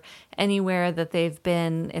or anywhere that they've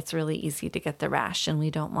been, it's really easy to get the rash, and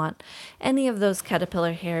we don't want any of those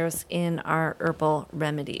caterpillar hairs in our herbal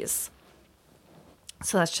remedies.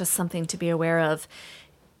 So that's just something to be aware of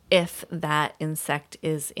if that insect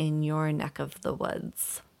is in your neck of the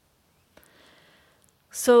woods.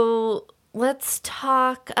 So let's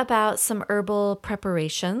talk about some herbal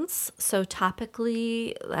preparations. So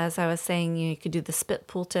topically, as I was saying, you could do the spit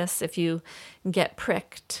poultice if you get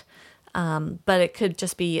pricked, but it could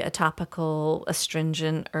just be a topical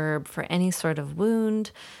astringent herb for any sort of wound,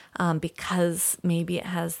 because maybe it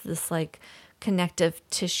has this connective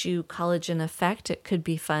tissue collagen effect. It could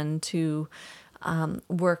be fun to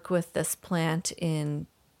work with this plant in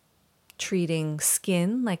treating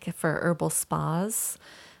skin, like for herbal spas.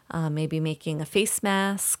 Maybe making a face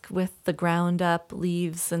mask with the ground up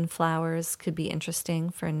leaves and flowers could be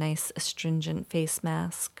interesting for a nice astringent face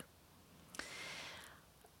mask.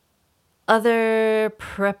 Other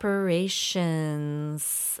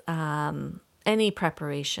preparations, any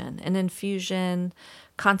preparation, an infusion,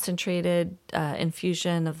 concentrated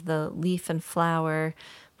infusion of the leaf and flower,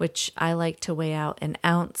 which I like to weigh out an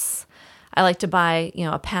ounce. I like to buy,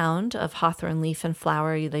 a pound of hawthorn leaf and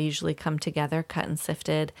flower. They usually come together, cut and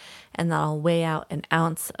sifted, and then I'll weigh out an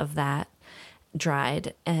ounce of that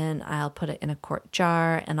dried, and I'll put it in a quart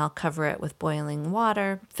jar, and I'll cover it with boiling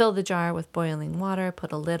water, fill the jar with boiling water,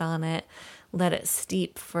 put a lid on it, let it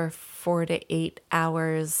steep for 4 to 8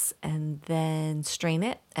 hours, and then strain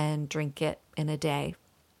it and drink it in a day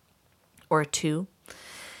or two.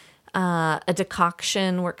 A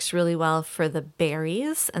decoction works really well for the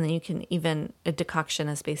berries, and then a decoction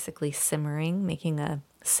is basically simmering, making a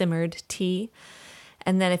simmered tea.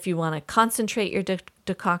 And then if you want to concentrate your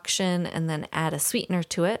decoction and then add a sweetener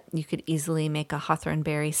to it, you could easily make a hawthorn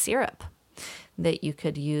berry syrup that you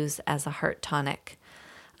could use as a heart tonic.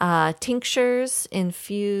 Tinctures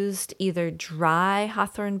infused either dry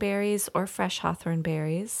hawthorn berries or fresh hawthorn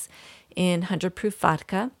berries in 100 proof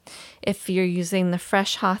vodka. If you're using the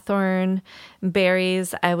fresh hawthorn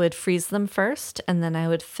berries, I would freeze them first, and then I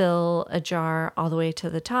would fill a jar all the way to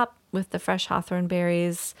the top with the fresh hawthorn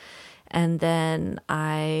berries, and then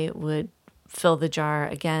I would fill the jar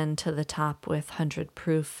again to the top with 100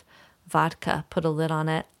 proof vodka, put a lid on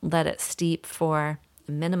it, let it steep for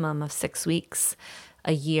a minimum of 6 weeks.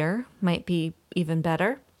 A year might be even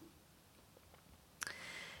better.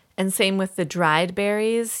 And same with the dried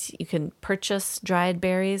berries. You can purchase dried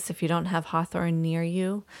berries if you don't have hawthorn near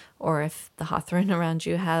you, or if the hawthorn around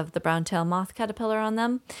you have the brown-tail moth caterpillar on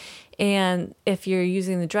them. And if you're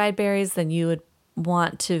using the dried berries, then you would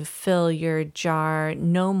want to fill your jar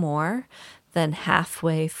no more then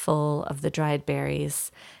halfway full of the dried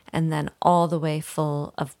berries, and then all the way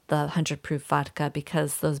full of the 100 proof vodka,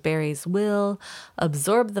 because those berries will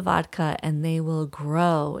absorb the vodka and they will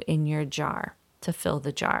grow in your jar to fill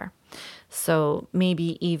the jar. So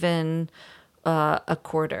maybe even a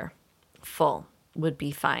quarter full would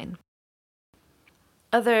be fine.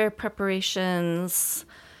 Other preparations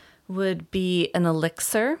would be an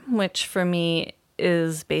elixir, which for me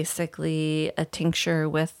is basically a tincture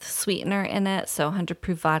with sweetener in it. So 100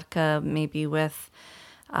 proof vodka, maybe with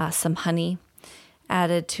some honey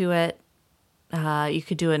added to it. You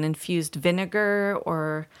could do an infused vinegar,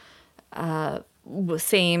 or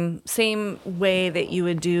same way that you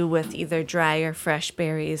would do with either dry or fresh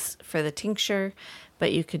berries for the tincture,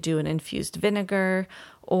 but you could do an infused vinegar,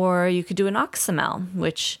 or you could do an oxymel,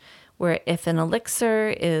 where if an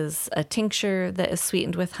elixir is a tincture that is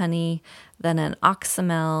sweetened with honey, then an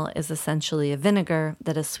oxymel is essentially a vinegar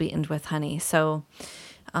that is sweetened with honey. So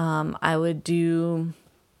I would do,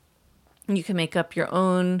 you can make up your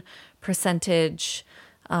own percentage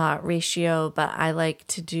ratio, but I like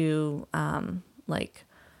to do like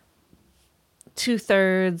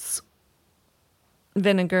 2/3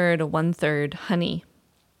 vinegar to 1/3 honey,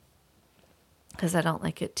 because I don't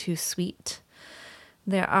like it too sweet.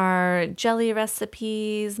 There are jelly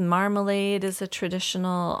recipes. Marmalade is a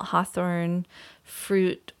traditional Hawthorn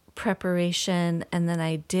fruit preparation. And then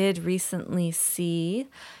I did recently see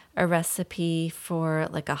a recipe for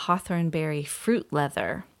like a Hawthorn berry fruit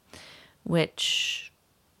leather, which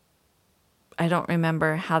I don't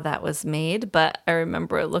remember how that was made, but I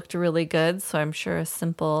remember it looked really good. So I'm sure a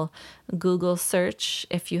simple Google search,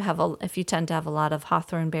 if you tend to have a lot of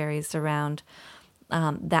Hawthorn berries around,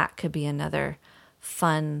 that could be another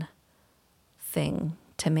fun thing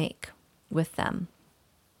to make with them.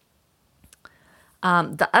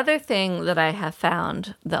 The other thing that I have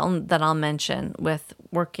found that I'll mention with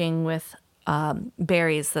working with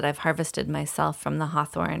berries that I've harvested myself from the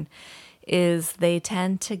Hawthorn is they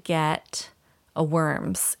tend to get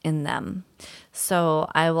worms in them. So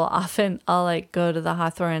I'll like go to the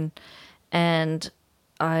Hawthorn and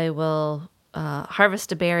I will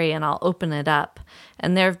harvest a berry and I'll open it up.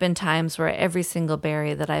 And there have been times where every single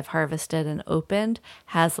berry that I've harvested and opened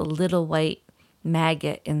has a little white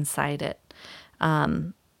maggot inside it.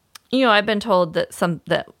 I've been told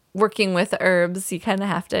that working with herbs, you kind of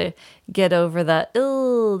have to get over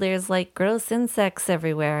there's like gross insects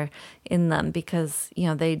everywhere in them, because,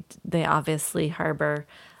 they obviously harbor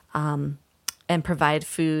and provide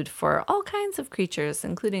food for all kinds of creatures,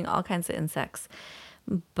 including all kinds of insects.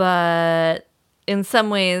 But in some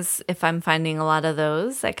ways, if I'm finding a lot of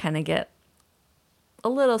those, I kind of get a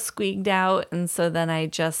little squeaked out. And so then I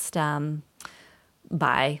just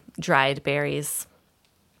buy dried berries.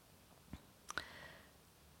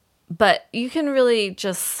 But you can really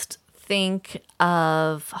just think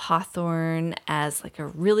of Hawthorn as like a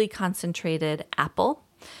really concentrated apple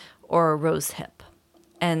or a rose hip.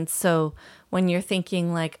 And so when you're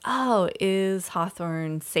thinking like, oh, is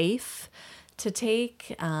Hawthorn safe to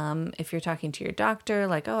take? If you're talking to your doctor,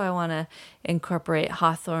 like, oh, I want to incorporate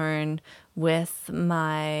Hawthorn with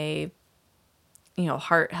my,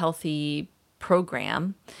 heart healthy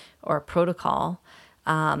program or protocol,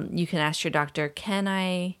 you can ask your doctor, can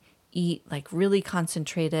I eat like really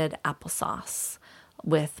concentrated applesauce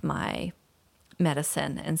with my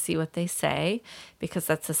medicine, and see what they say, because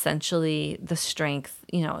that's essentially the strength.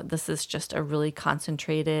 This is just a really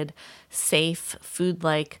concentrated, safe,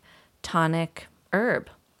 food-like tonic herb.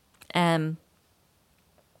 And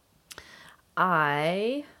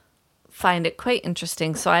I find it quite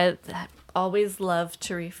interesting. So I always love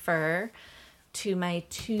to refer to my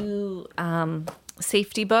two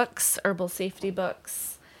safety books, herbal safety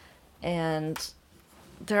books, and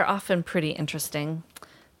they're often pretty interesting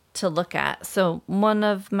to look at. So one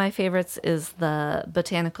of my favorites is the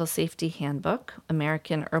Botanical Safety Handbook,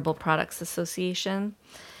 American Herbal Products Association.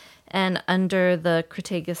 And under the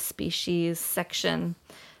Crataegus species section,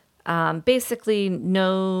 basically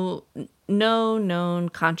no known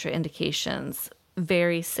contraindications,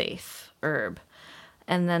 very safe herb.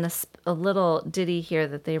 And then a little ditty here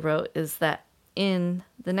that they wrote is that in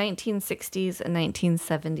the 1960s and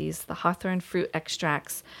 1970s, the Hawthorn fruit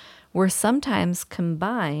extracts were sometimes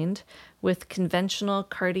combined with conventional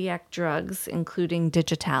cardiac drugs, including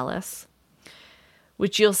digitalis,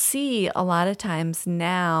 which you'll see a lot of times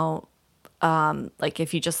now, like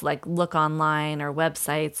if you just like look online or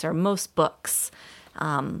websites, or most books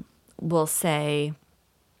will say,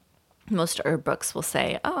 most herb books will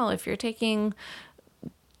say, oh, if you're taking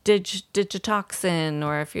digitoxin,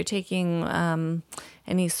 or if you're taking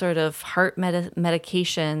any sort of heart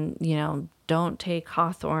medication, don't take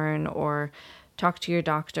Hawthorn or talk to your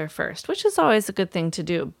doctor first, which is always a good thing to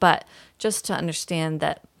do. But just to understand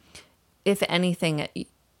that if anything,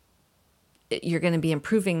 you're going to be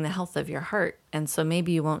improving the health of your heart. And so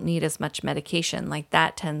maybe you won't need as much medication. Like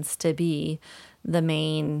that tends to be the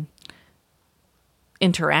main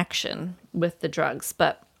interaction with the drugs.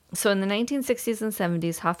 But so in the 1960s and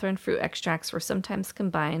 70s, Hawthorn fruit extracts were sometimes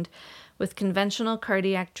combined with conventional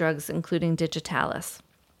cardiac drugs, including digitalis.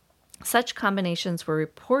 Such combinations were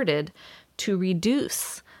reported to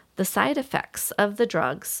reduce the side effects of the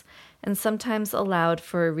drugs and sometimes allowed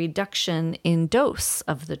for a reduction in dose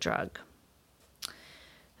of the drug.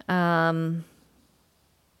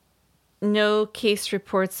 No case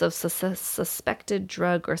reports of suspected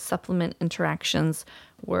drug or supplement interactions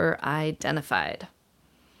were identified.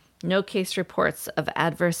 No case reports of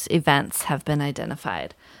adverse events have been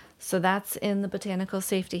identified. So that's in the Botanical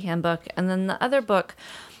Safety Handbook. And then the other book,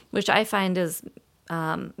 which I find is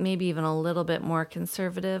maybe even a little bit more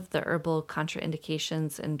conservative, the Herbal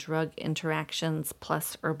Contraindications and Drug Interactions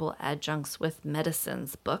plus Herbal Adjuncts with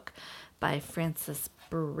Medicines book by Frances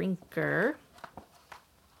Brinker.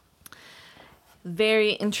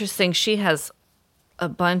 Very interesting. She has a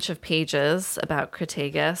bunch of pages about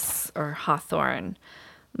Crataegus or Hawthorn.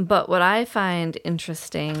 But what I find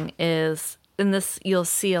interesting is, and this you'll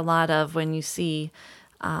see a lot of when you see,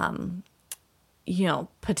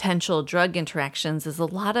 potential drug interactions, is a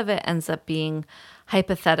lot of it ends up being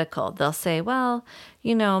hypothetical. They'll say, well,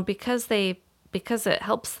 because it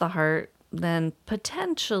helps the heart, then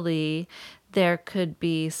potentially there could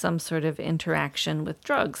be some sort of interaction with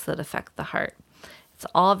drugs that affect the heart. It's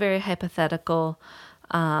all very hypothetical,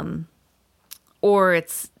 or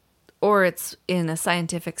it's in a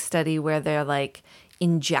scientific study where they're like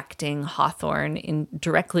injecting Hawthorn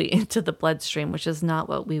directly into the bloodstream, which is not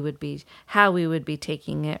how we would be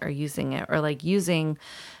taking it or using it, or like using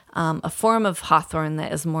a form of Hawthorn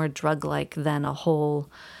that is more drug-like than a whole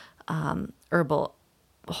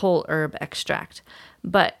herb extract.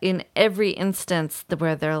 But in every instance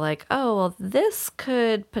where they're like, oh, well, this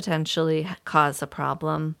could potentially cause a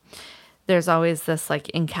problem, there's always this like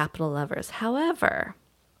in capital letters. However,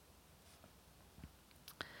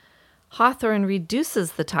 Hawthorn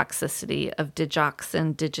reduces the toxicity of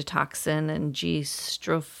digoxin, digitoxin, and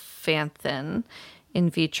G-strophanthin in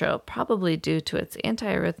vitro, probably due to its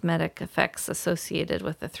antiarrhythmic effects associated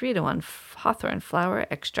with the 3-to-1 Hawthorn flower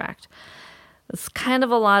extract. It's kind of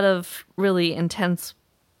a lot of really intense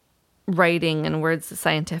writing and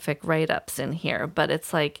scientific write-ups in here, but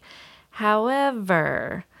it's like,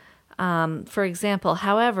 however, for example,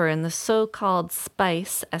 in the so-called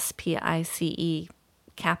SPICE, S-P-I-C-E,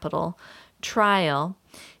 capital, trial,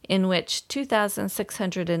 in which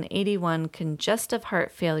 2,681 congestive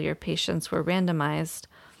heart failure patients were randomized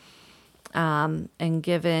and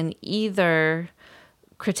given either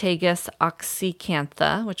Crataegus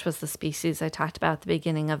oxycantha, which was the species I talked about at the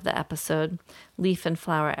beginning of the episode, leaf and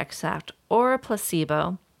flower extract, or a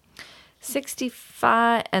placebo.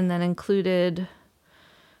 65, and then included,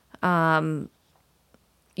 a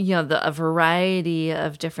variety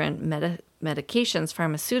of different medications,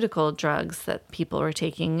 pharmaceutical drugs that people were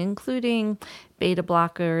taking, including beta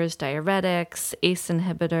blockers, diuretics, ACE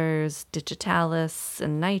inhibitors, digitalis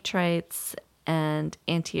and nitrites, and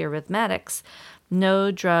antiarrhythmetics.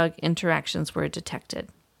 No drug interactions were detected.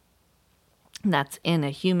 That's in a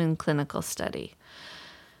human clinical study.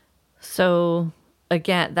 So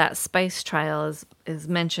again, that SPICE trial is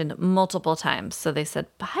mentioned multiple times. So they said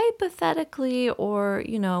hypothetically, or,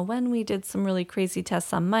 when we did some really crazy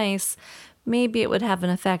tests on mice, maybe it would have an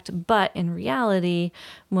effect. But in reality,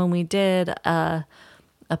 when we did a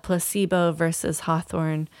placebo versus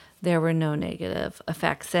Hawthorn, there were no negative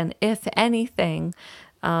effects. And if anything,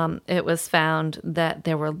 it was found that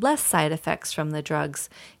there were less side effects from the drugs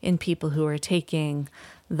in people who were taking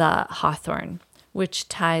the Hawthorn, which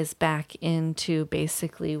ties back into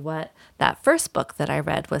basically what that first book that I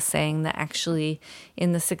read was saying, that actually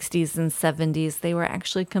in the 60s and 70s, they were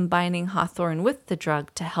actually combining Hawthorn with the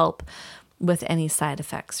drug to help with any side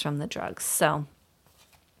effects from the drugs. So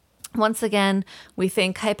once again, we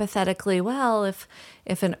think hypothetically, well, if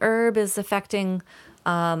an herb is affecting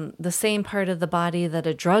the same part of the body that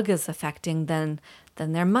a drug is affecting, then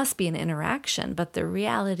there must be an interaction. But the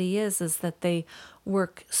reality is that they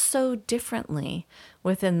work so differently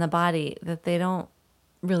within the body that they don't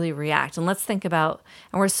really react. And let's think about,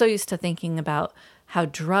 and we're so used to thinking about how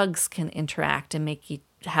drugs can interact and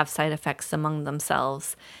have side effects among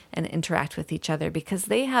themselves and interact with each other because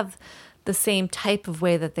they have the same type of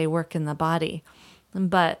way that they work in the body.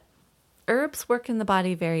 But herbs work in the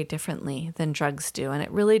body very differently than drugs do, and it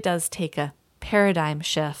really does take a paradigm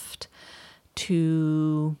shift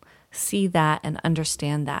to see that and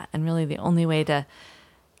understand that. And really the only way to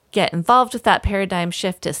get involved with that paradigm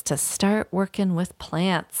shift is to start working with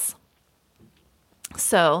plants.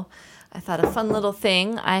 So I thought a fun little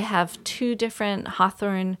thing. I have 2 different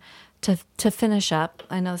Hawthorn to finish up.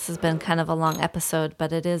 I know this has been kind of a long episode,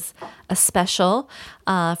 but it is a special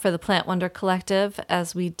for the Plant Wonder Collective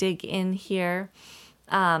as we dig in here.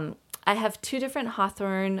 I have 2 different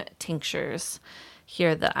Hawthorn tinctures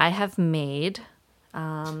here that I have made.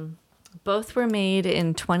 Both were made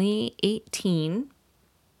in 2018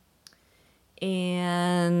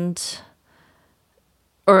 and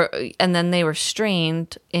then they were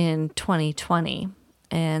strained in 2020.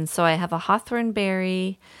 And so I have a Hawthorn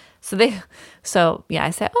berry. I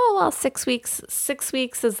say, 6 weeks. 6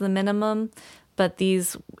 weeks is the minimum, but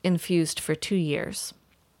these infused for 2 years.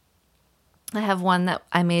 I have one that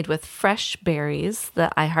I made with fresh berries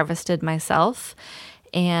that I harvested myself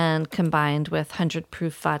and combined with 100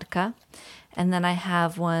 proof vodka. And then I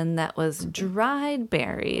have one that was dried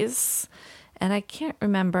berries. And I can't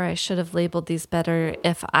remember, I should have labeled these better,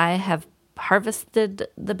 if I have harvested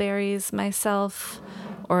the berries myself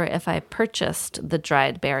or if I purchased the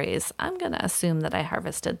dried berries. I'm going to assume that I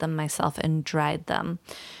harvested them myself and dried them,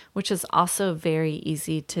 which is also very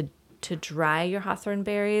easy to dry your Hawthorn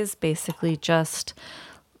berries. Basically just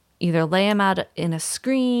either lay them out in a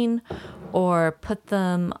screen or put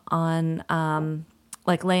them on,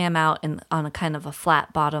 lay them out on a kind of a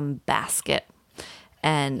flat bottom basket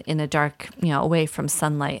and in a dark, away from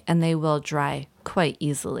sunlight, and they will dry quite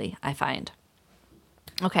easily, I find.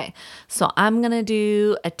 Okay, so I'm going to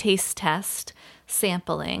do a taste test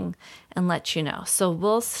sampling and let you know. So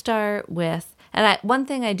we'll start with, one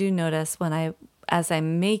thing I do notice as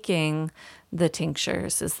I'm making the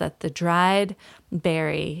tinctures is that the dried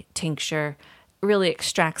berry tincture really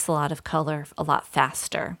extracts a lot of color a lot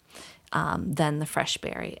faster than the fresh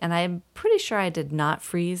berry. And I'm pretty sure I did not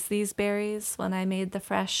freeze these berries when I made the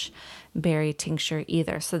fresh berry tincture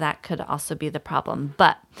either. So that could also be the problem.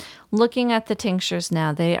 But looking at the tinctures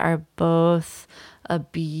now, they are both a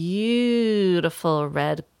beautiful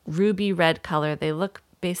ruby red color. They look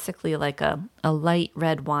basically like a light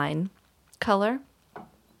red wine color.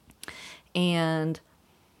 And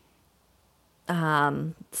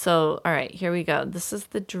all right, here we go. This is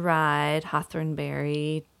the dried Hawthorn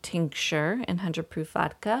berry tincture in 100 proof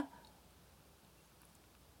vodka.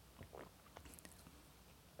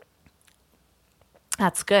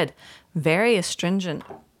 That's good. Very astringent.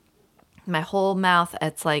 My whole mouth,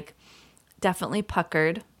 it's like definitely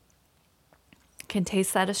puckered. Can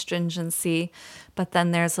taste that astringency, but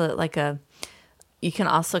then there's you can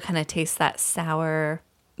also kind of taste that sour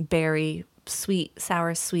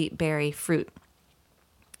sweet berry fruit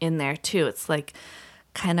in there too. It's like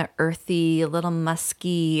kind of earthy, a little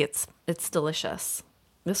musky. It's delicious.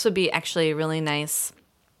 This would be actually really nice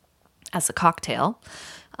as a cocktail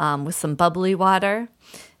with some bubbly water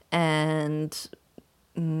and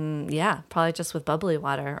probably just with bubbly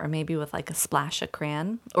water or maybe with like a splash of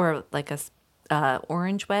cran or like a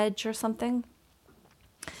orange wedge or something.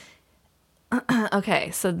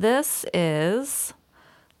 Okay, so this is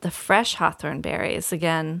the fresh Hawthorn berries.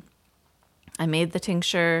 Again, I made the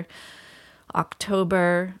tincture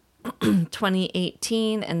October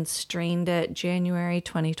 2018 and strained it January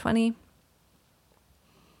 2020.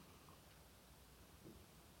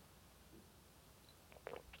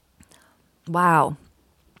 Wow,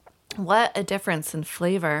 what a difference in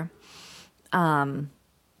flavor.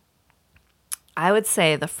 I would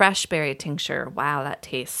say the fresh berry tincture, wow, that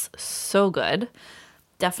tastes so good.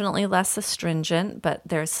 Definitely less astringent, but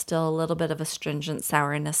there's still a little bit of astringent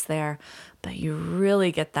sourness there. But you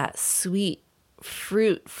really get that sweet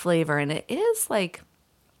fruit flavor, and it is like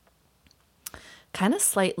kind of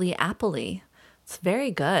slightly appley. It's very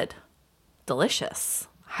good. Delicious.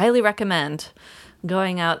 Highly recommend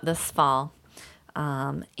going out this fall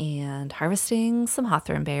and harvesting some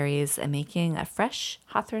Hawthorn berries and making a fresh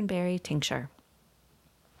Hawthorn berry tincture.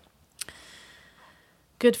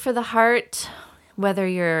 Good for the heart. Whether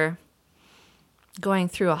you're going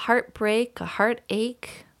through a heartbreak, a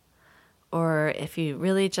heartache, or if you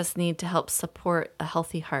really just need to help support a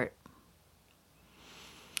healthy heart.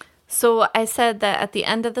 So I said that at the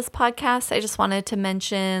end of this podcast, I just wanted to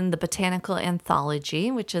mention the Botanical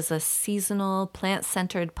Anthology, which is a seasonal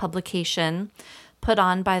plant-centered publication put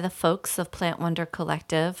on by the folks of Plant Wonder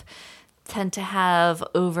Collective. Tend to have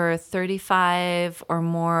over 35 or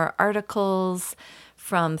more articles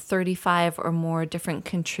from 35 or more different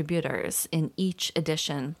contributors in each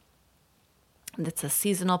edition. It's a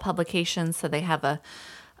seasonal publication, so they have a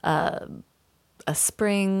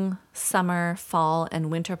spring, summer, fall, and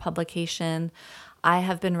winter publication. I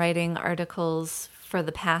have been writing articles for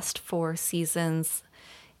the past 4 seasons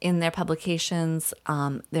in their publications.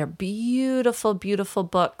 They're beautiful, beautiful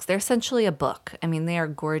books. They're essentially a book. I mean, they are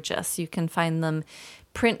gorgeous. You can find them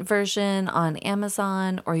print version on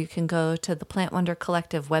Amazon, or you can go to the Plant Wonder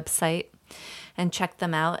Collective website and check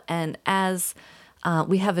them out. And as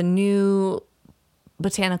we have a new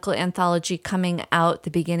botanical anthology coming out the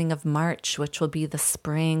beginning of March, which will be the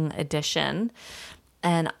spring edition.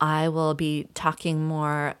 And I will be talking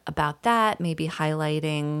more about that, maybe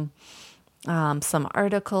highlighting some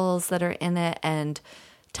articles that are in it and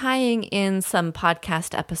tying in some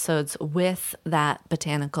podcast episodes with that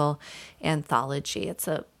botanical anthology. It's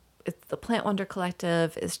the Plant Wonder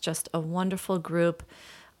Collective is just a wonderful group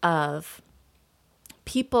of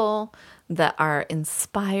people that are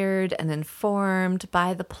inspired and informed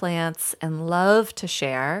by the plants and love to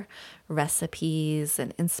share recipes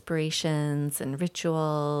and inspirations and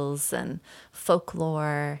rituals and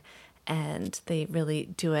folklore. And they really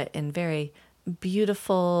do it in very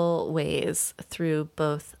beautiful ways through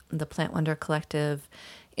both the Plant Wonder Collective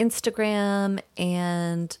Instagram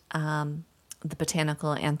and the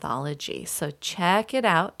Botanical Anthology. So check it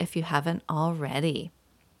out if you haven't already.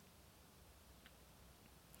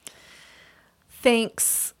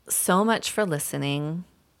 Thanks so much for listening.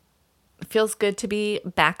 It feels good to be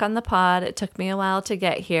back on the pod. It took me a while to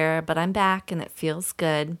get here, but I'm back and it feels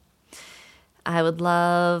good. I would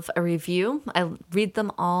love a review. I read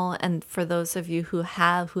them all, and for those of you who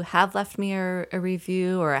have left me a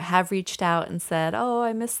review or have reached out and said, "Oh,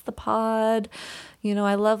 I missed the pod.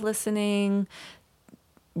 I love listening.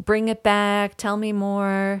 Bring it back. Tell me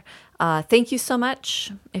more." Thank you so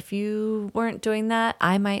much. If you weren't doing that,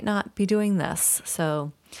 I might not be doing this.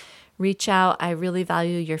 So reach out. I really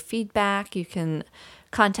value your feedback. You can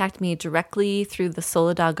contact me directly through the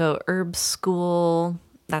Solidago Herb School.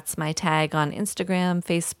 That's my tag on Instagram,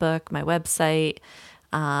 Facebook, my website,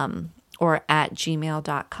 or at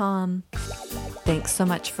gmail.com. Thanks so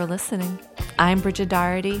much for listening. I'm Bridget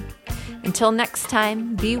Doherty. Until next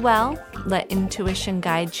time, be well, let intuition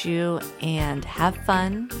guide you, and have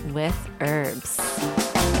fun with herbs.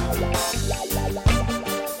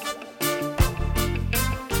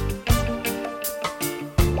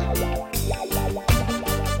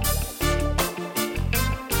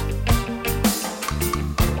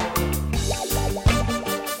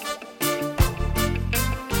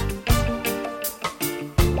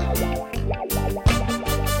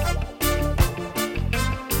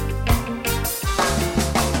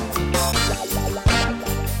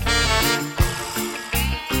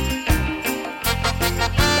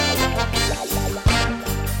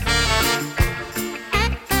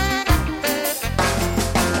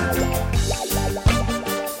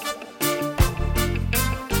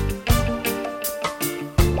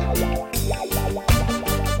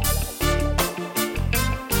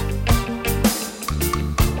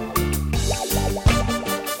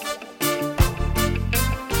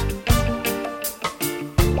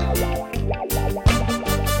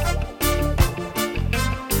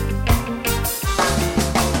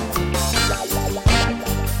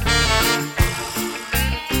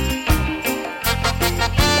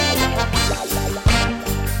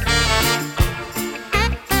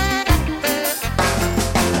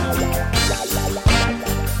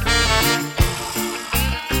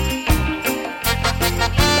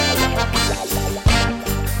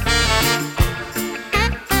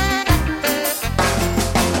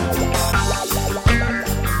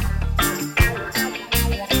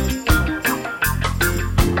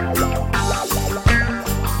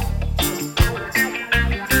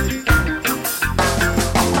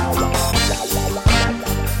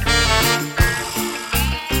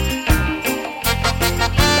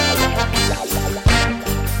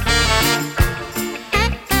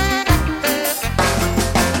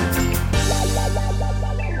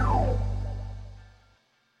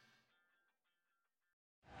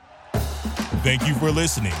 Thank you for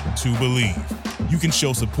listening to Believe. You can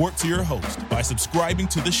show support to your host by subscribing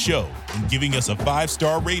to the show and giving us a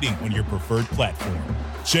 5-star rating on your preferred platform.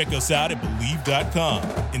 Check us out at Believe.com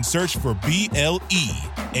and search for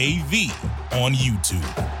BLEAV on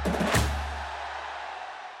YouTube.